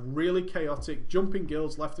especially are really chaotic, jumping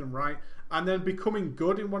guilds left and right, and then becoming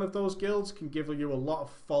good in one of those guilds can give you a lot of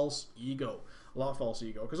false ego. A lot of false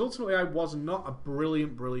ego. Because ultimately I was not a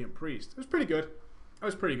brilliant priest. It was pretty good. I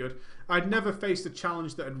was pretty good. I'd never faced a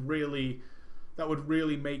challenge that would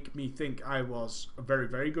really make me think I was very,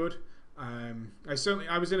 very good. I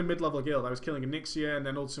was in a mid-level guild. I was killing Onyxia and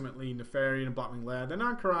then ultimately Nefarian and Blackwing Lair, then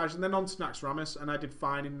Anchorage, and then on to Naxxramas, and I did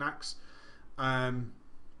fine in Nax.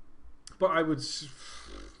 But I would...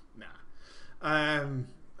 Nah.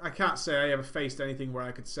 I can't say I ever faced anything where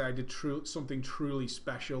I could say I did something truly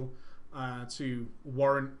special to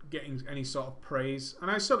warrant getting any sort of praise.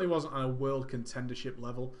 And I certainly wasn't on a world contendership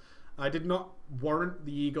level. I did not warrant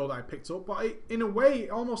the ego that I picked up, but in a way, it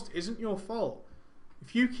almost isn't your fault.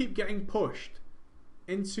 If you keep getting pushed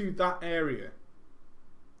into that area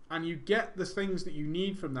and you get the things that you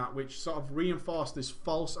need from that which sort of reinforce this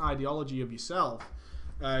false ideology of yourself,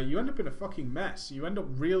 you end up in a fucking mess. You end up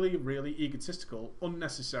really, really egotistical,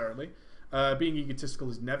 unnecessarily. Being egotistical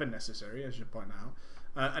is never necessary, as you point out.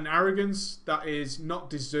 An arrogance that is not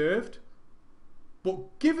deserved,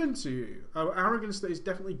 but given to you. An arrogance that is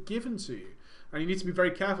definitely given to you. And you need to be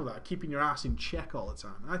very careful of that, keeping your ass in check all the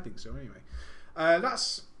time. I think so, anyway.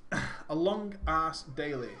 That's A long ass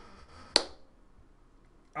daily.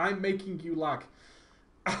 I'm making you lag.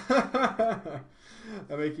 I'm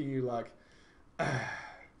making you lag.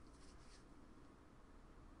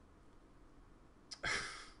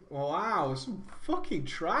 Wow, some fucking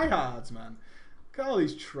tryhards, man. Look at all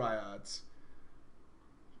these tryhards.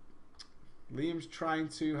 Liam's trying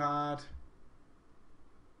too hard.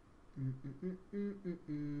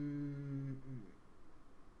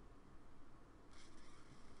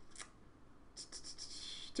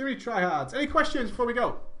 Too many tryhards. Any questions before we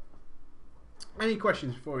go? Any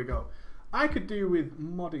questions before we go? I could do with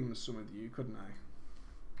modding some of you, couldn't I?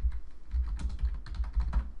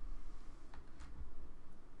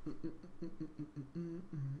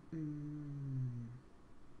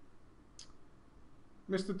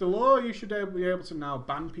 Mr. Delore, you should be able to now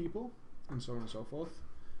ban people and so on and so forth.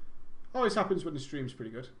 Always happens when the stream's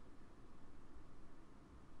pretty good.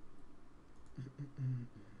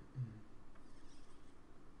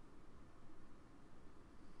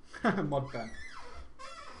 Mod ban.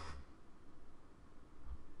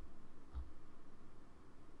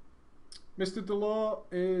 Mr. Delore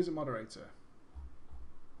is a moderator.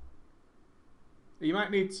 You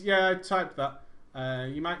might need to, yeah, I typed that.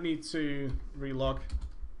 You might need to relog.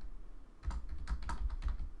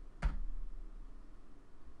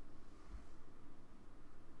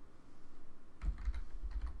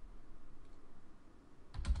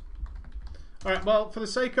 Alright, well, for the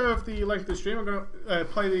sake of the length of the stream, I'm going to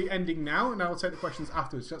play the ending now, and I will take the questions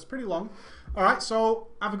afterwards. So that's pretty long. Alright, so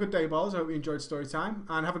have a good day, balls. I hope you enjoyed story time,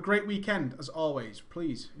 and have a great weekend, as always.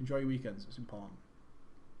 Please, enjoy your weekends. It's important.